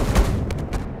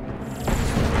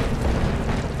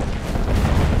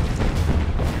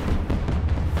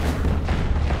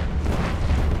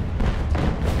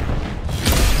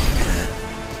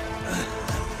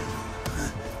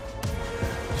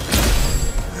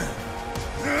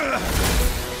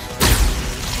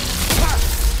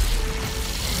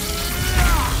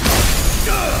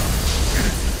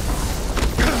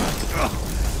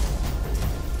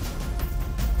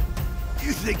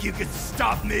 You think you can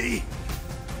stop me?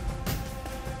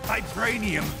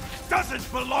 Vibranium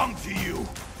doesn't belong to you.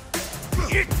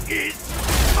 It is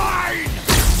mine!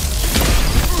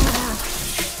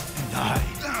 And I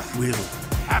will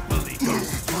happily go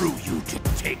through you to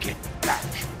take it back.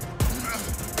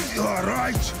 You are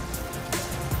right.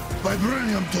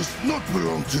 Vibranium does not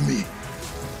belong to me.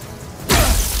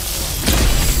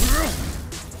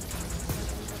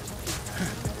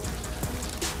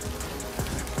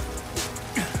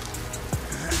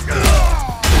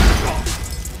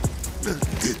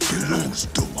 It belongs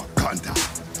to Wakanda.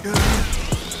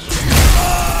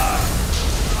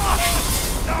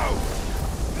 No!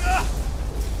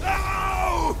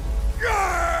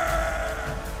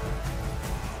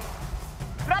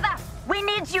 Brother, we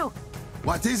need you!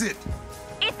 What is it?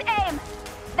 It's AIM!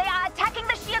 They are attacking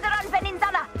the shield around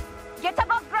Peninsula! Get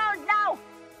above ground now!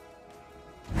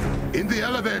 In the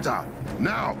elevator,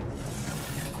 now!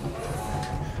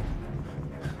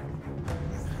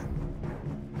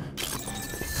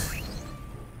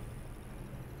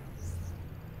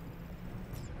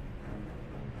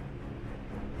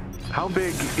 How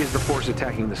big is the force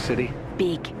attacking the city?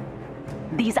 Big.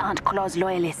 These aren't Claw's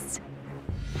loyalists.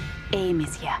 AIM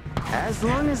is here. As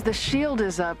long as the shield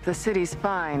is up, the city's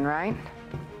fine, right?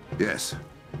 Yes,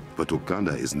 but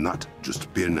Wakanda is not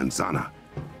just Pin and Zana.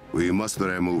 We must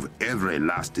remove every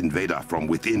last invader from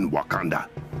within Wakanda.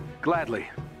 Gladly.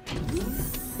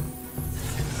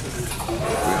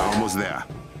 We're almost there.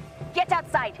 Get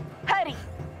outside! Hurry!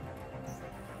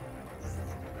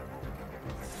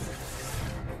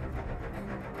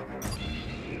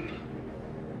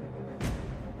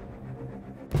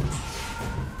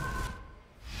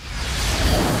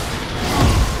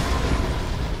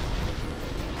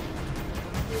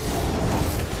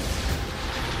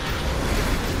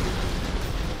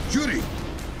 Yuri,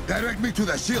 direct me to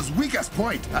the shield's weakest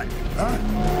point. Huh?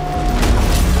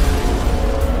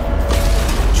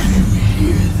 Do you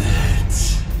hear that?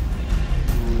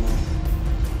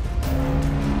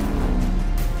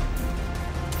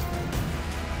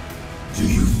 Do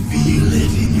you feel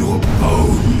it in your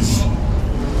bones?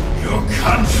 Your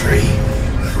country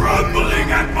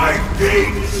crumbling at my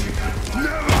feet?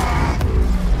 Never!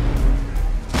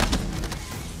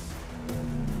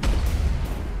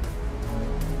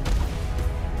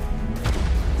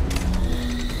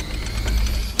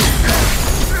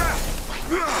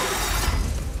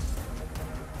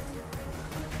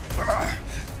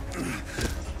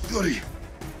 Yuri.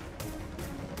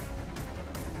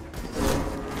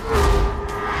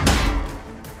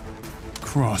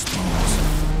 Crossbones.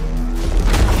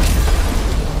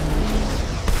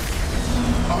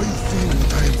 Are you seeing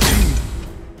what I am seeing?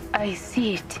 I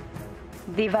see it.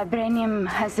 The vibranium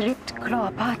has ripped Claw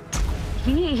apart.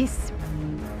 He is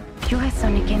pure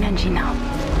sonic energy now.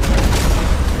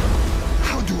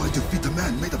 How do I defeat a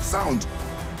man made of sound?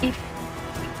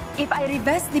 If I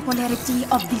reverse the polarity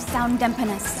of the sound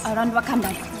dampeners around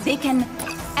Wakanda, they can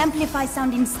amplify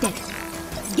sound instead.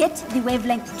 Get the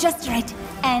wavelength just right,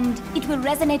 and it will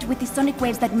resonate with the sonic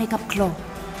waves that make up Claw.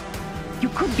 You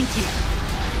could beat him.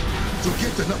 To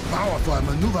get enough power for a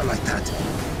maneuver like that,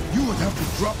 you would have to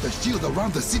drop the shield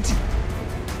around the city.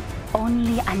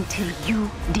 Only until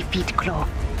you defeat Claw.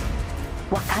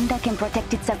 Wakanda can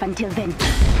protect itself until then.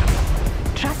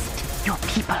 Trust your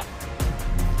people.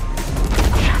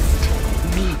 Trust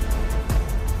me.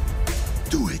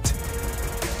 Do it.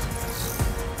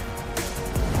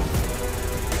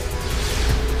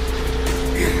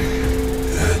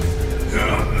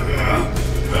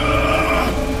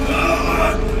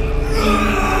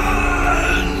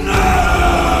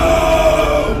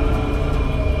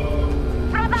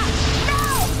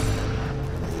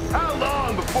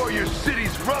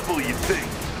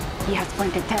 He has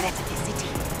pointed turrets at the city.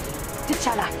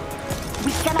 T'Challa,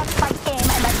 we cannot fight AIM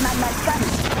and that man-made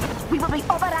guns. We will be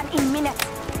overrun in minutes.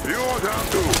 You won't have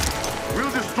to.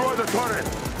 We'll destroy the turret.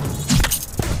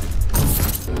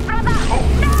 Brother,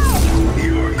 no!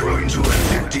 You're going to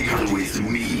have to deal with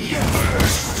me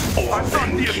first, or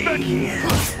then King.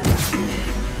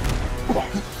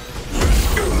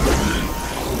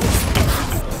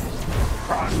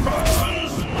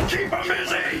 Crossbones, keep 'em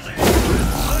busy.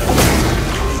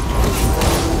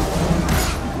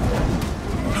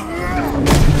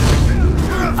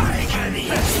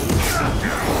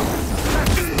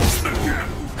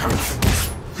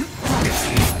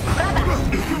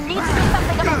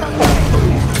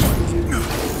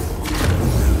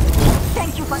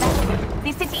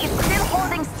 The city is still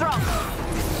holding strong.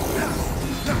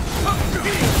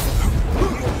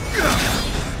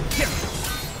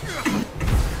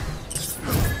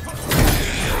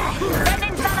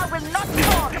 Peninsula will not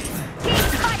fall. Keep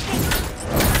fighting.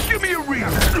 Give me a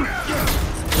reason.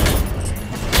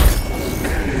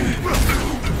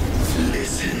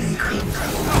 Listen,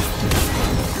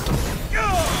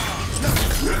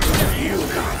 you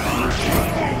got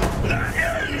the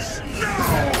ends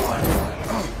now.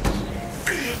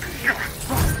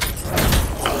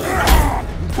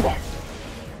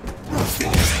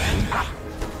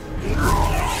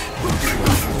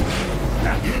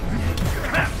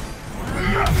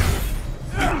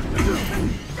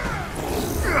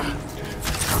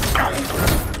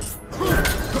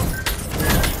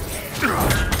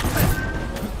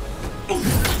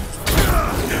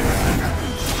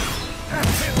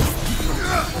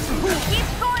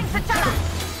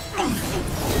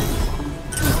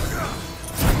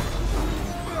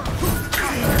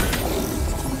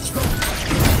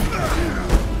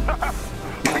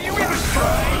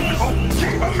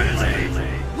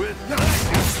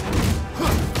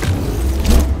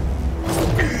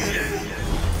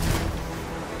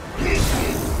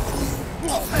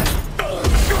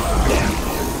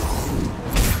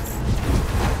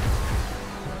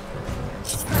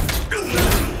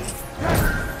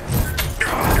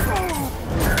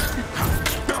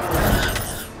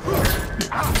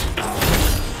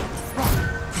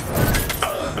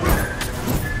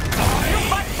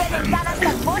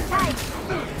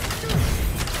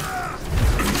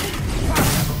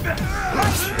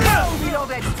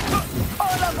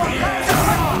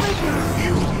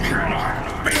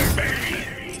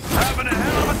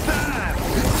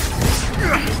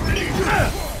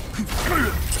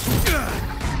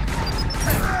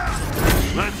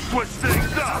 Let's switch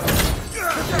things up.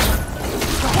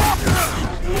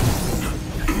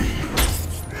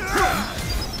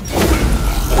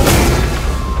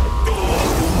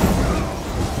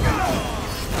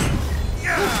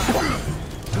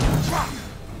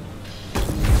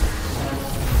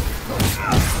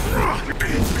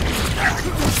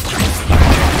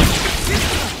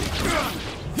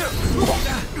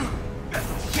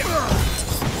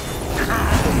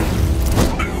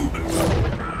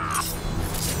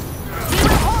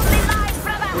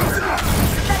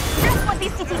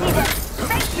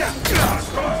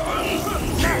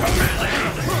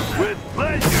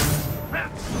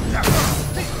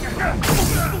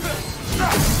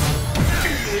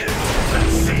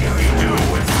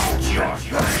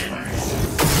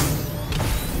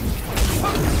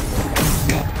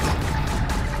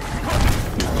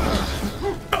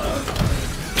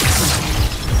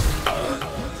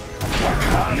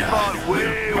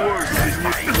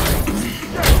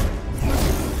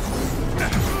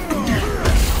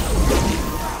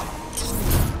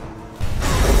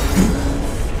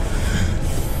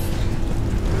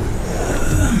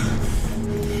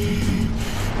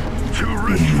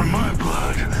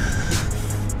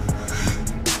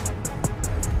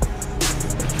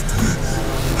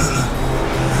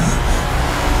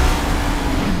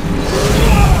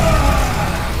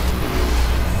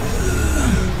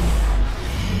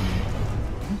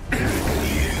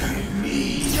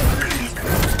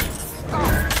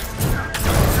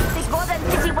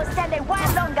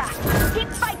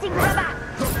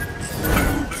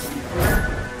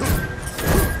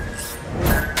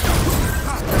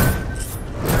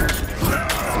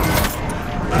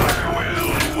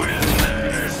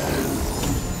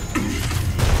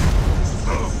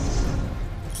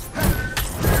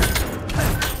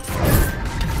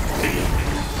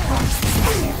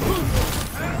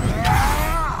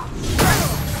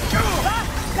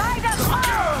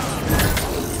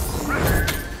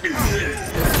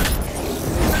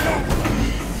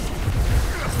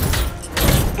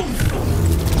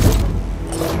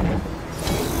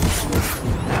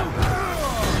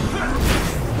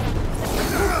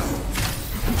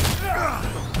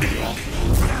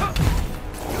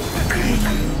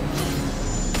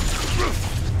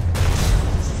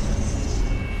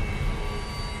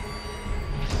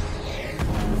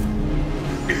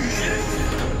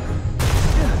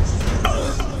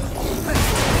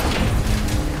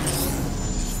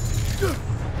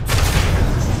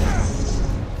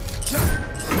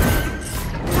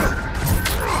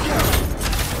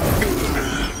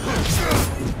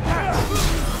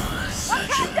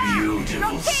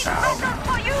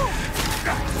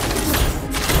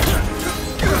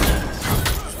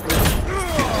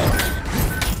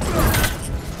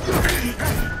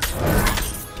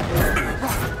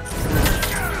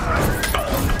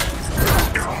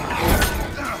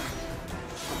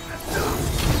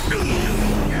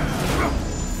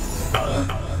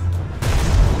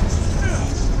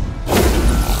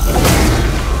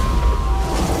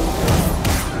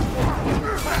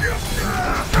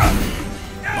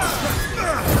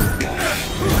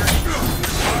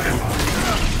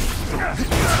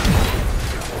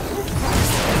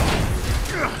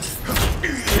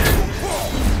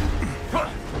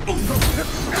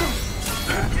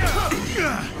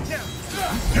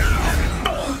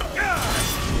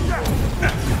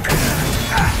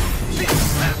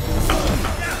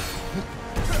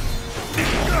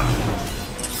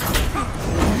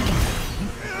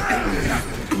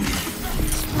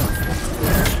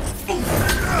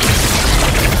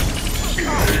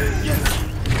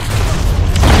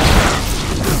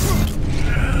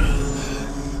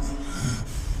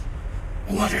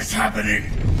 is happening?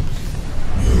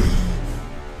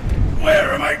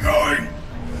 Where am I going?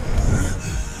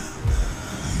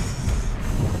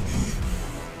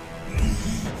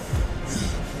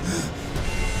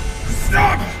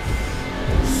 Stop!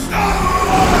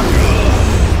 Stop!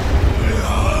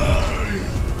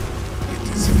 It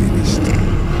is finished.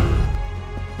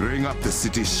 Bring up the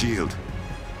city's shield.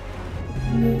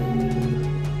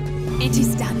 It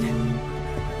is done.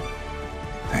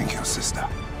 Thank you, sister.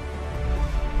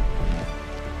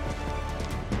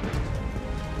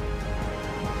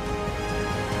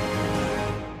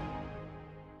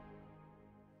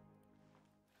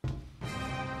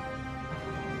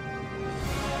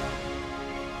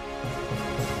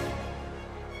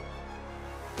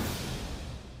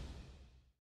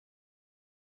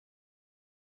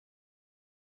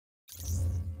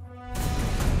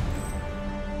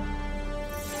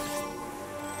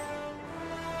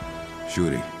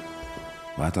 Shuri,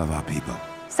 what of our people?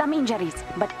 Some injuries,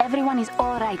 but everyone is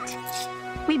all right.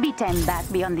 We beat them back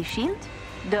beyond the shield.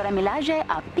 Dora Milaje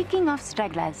are picking off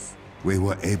stragglers. We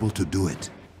were able to do it.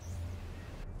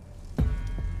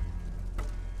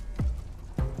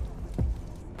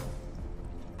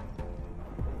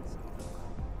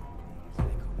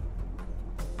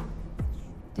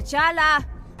 T'Challa!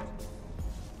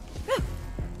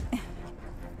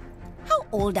 How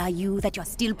old are you that you're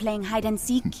still playing hide and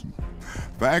seek?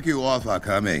 Thank you all for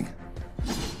coming.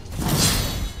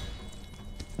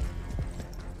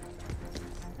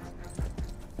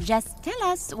 Just tell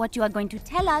us what you are going to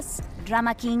tell us,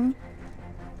 Drama King.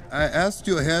 I asked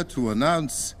you here to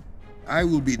announce I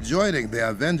will be joining the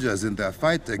Avengers in their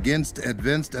fight against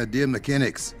advanced idea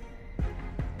mechanics.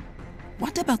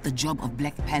 What about the job of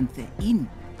Black Panther in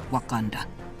Wakanda?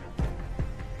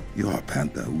 Your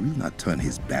Panther will not turn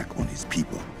his back on his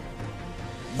people.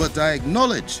 But I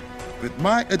acknowledge that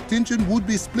my attention would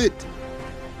be split,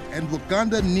 and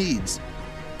Wakanda needs,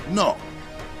 no,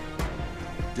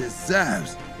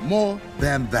 deserves more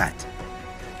than that.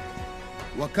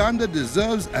 Wakanda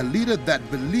deserves a leader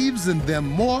that believes in them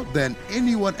more than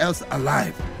anyone else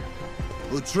alive,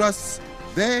 who trusts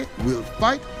they will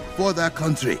fight for their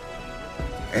country,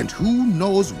 and who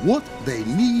knows what they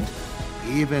need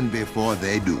even before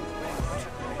they do.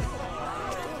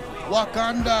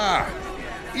 Wakanda!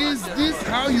 Is this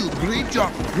how you greet your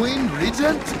Queen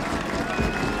Regent?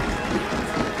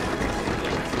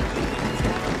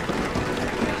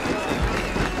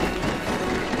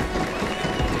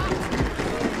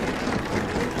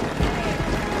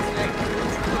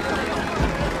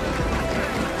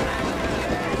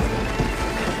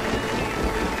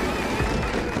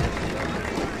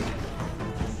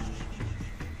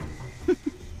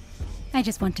 I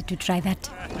just wanted to try that.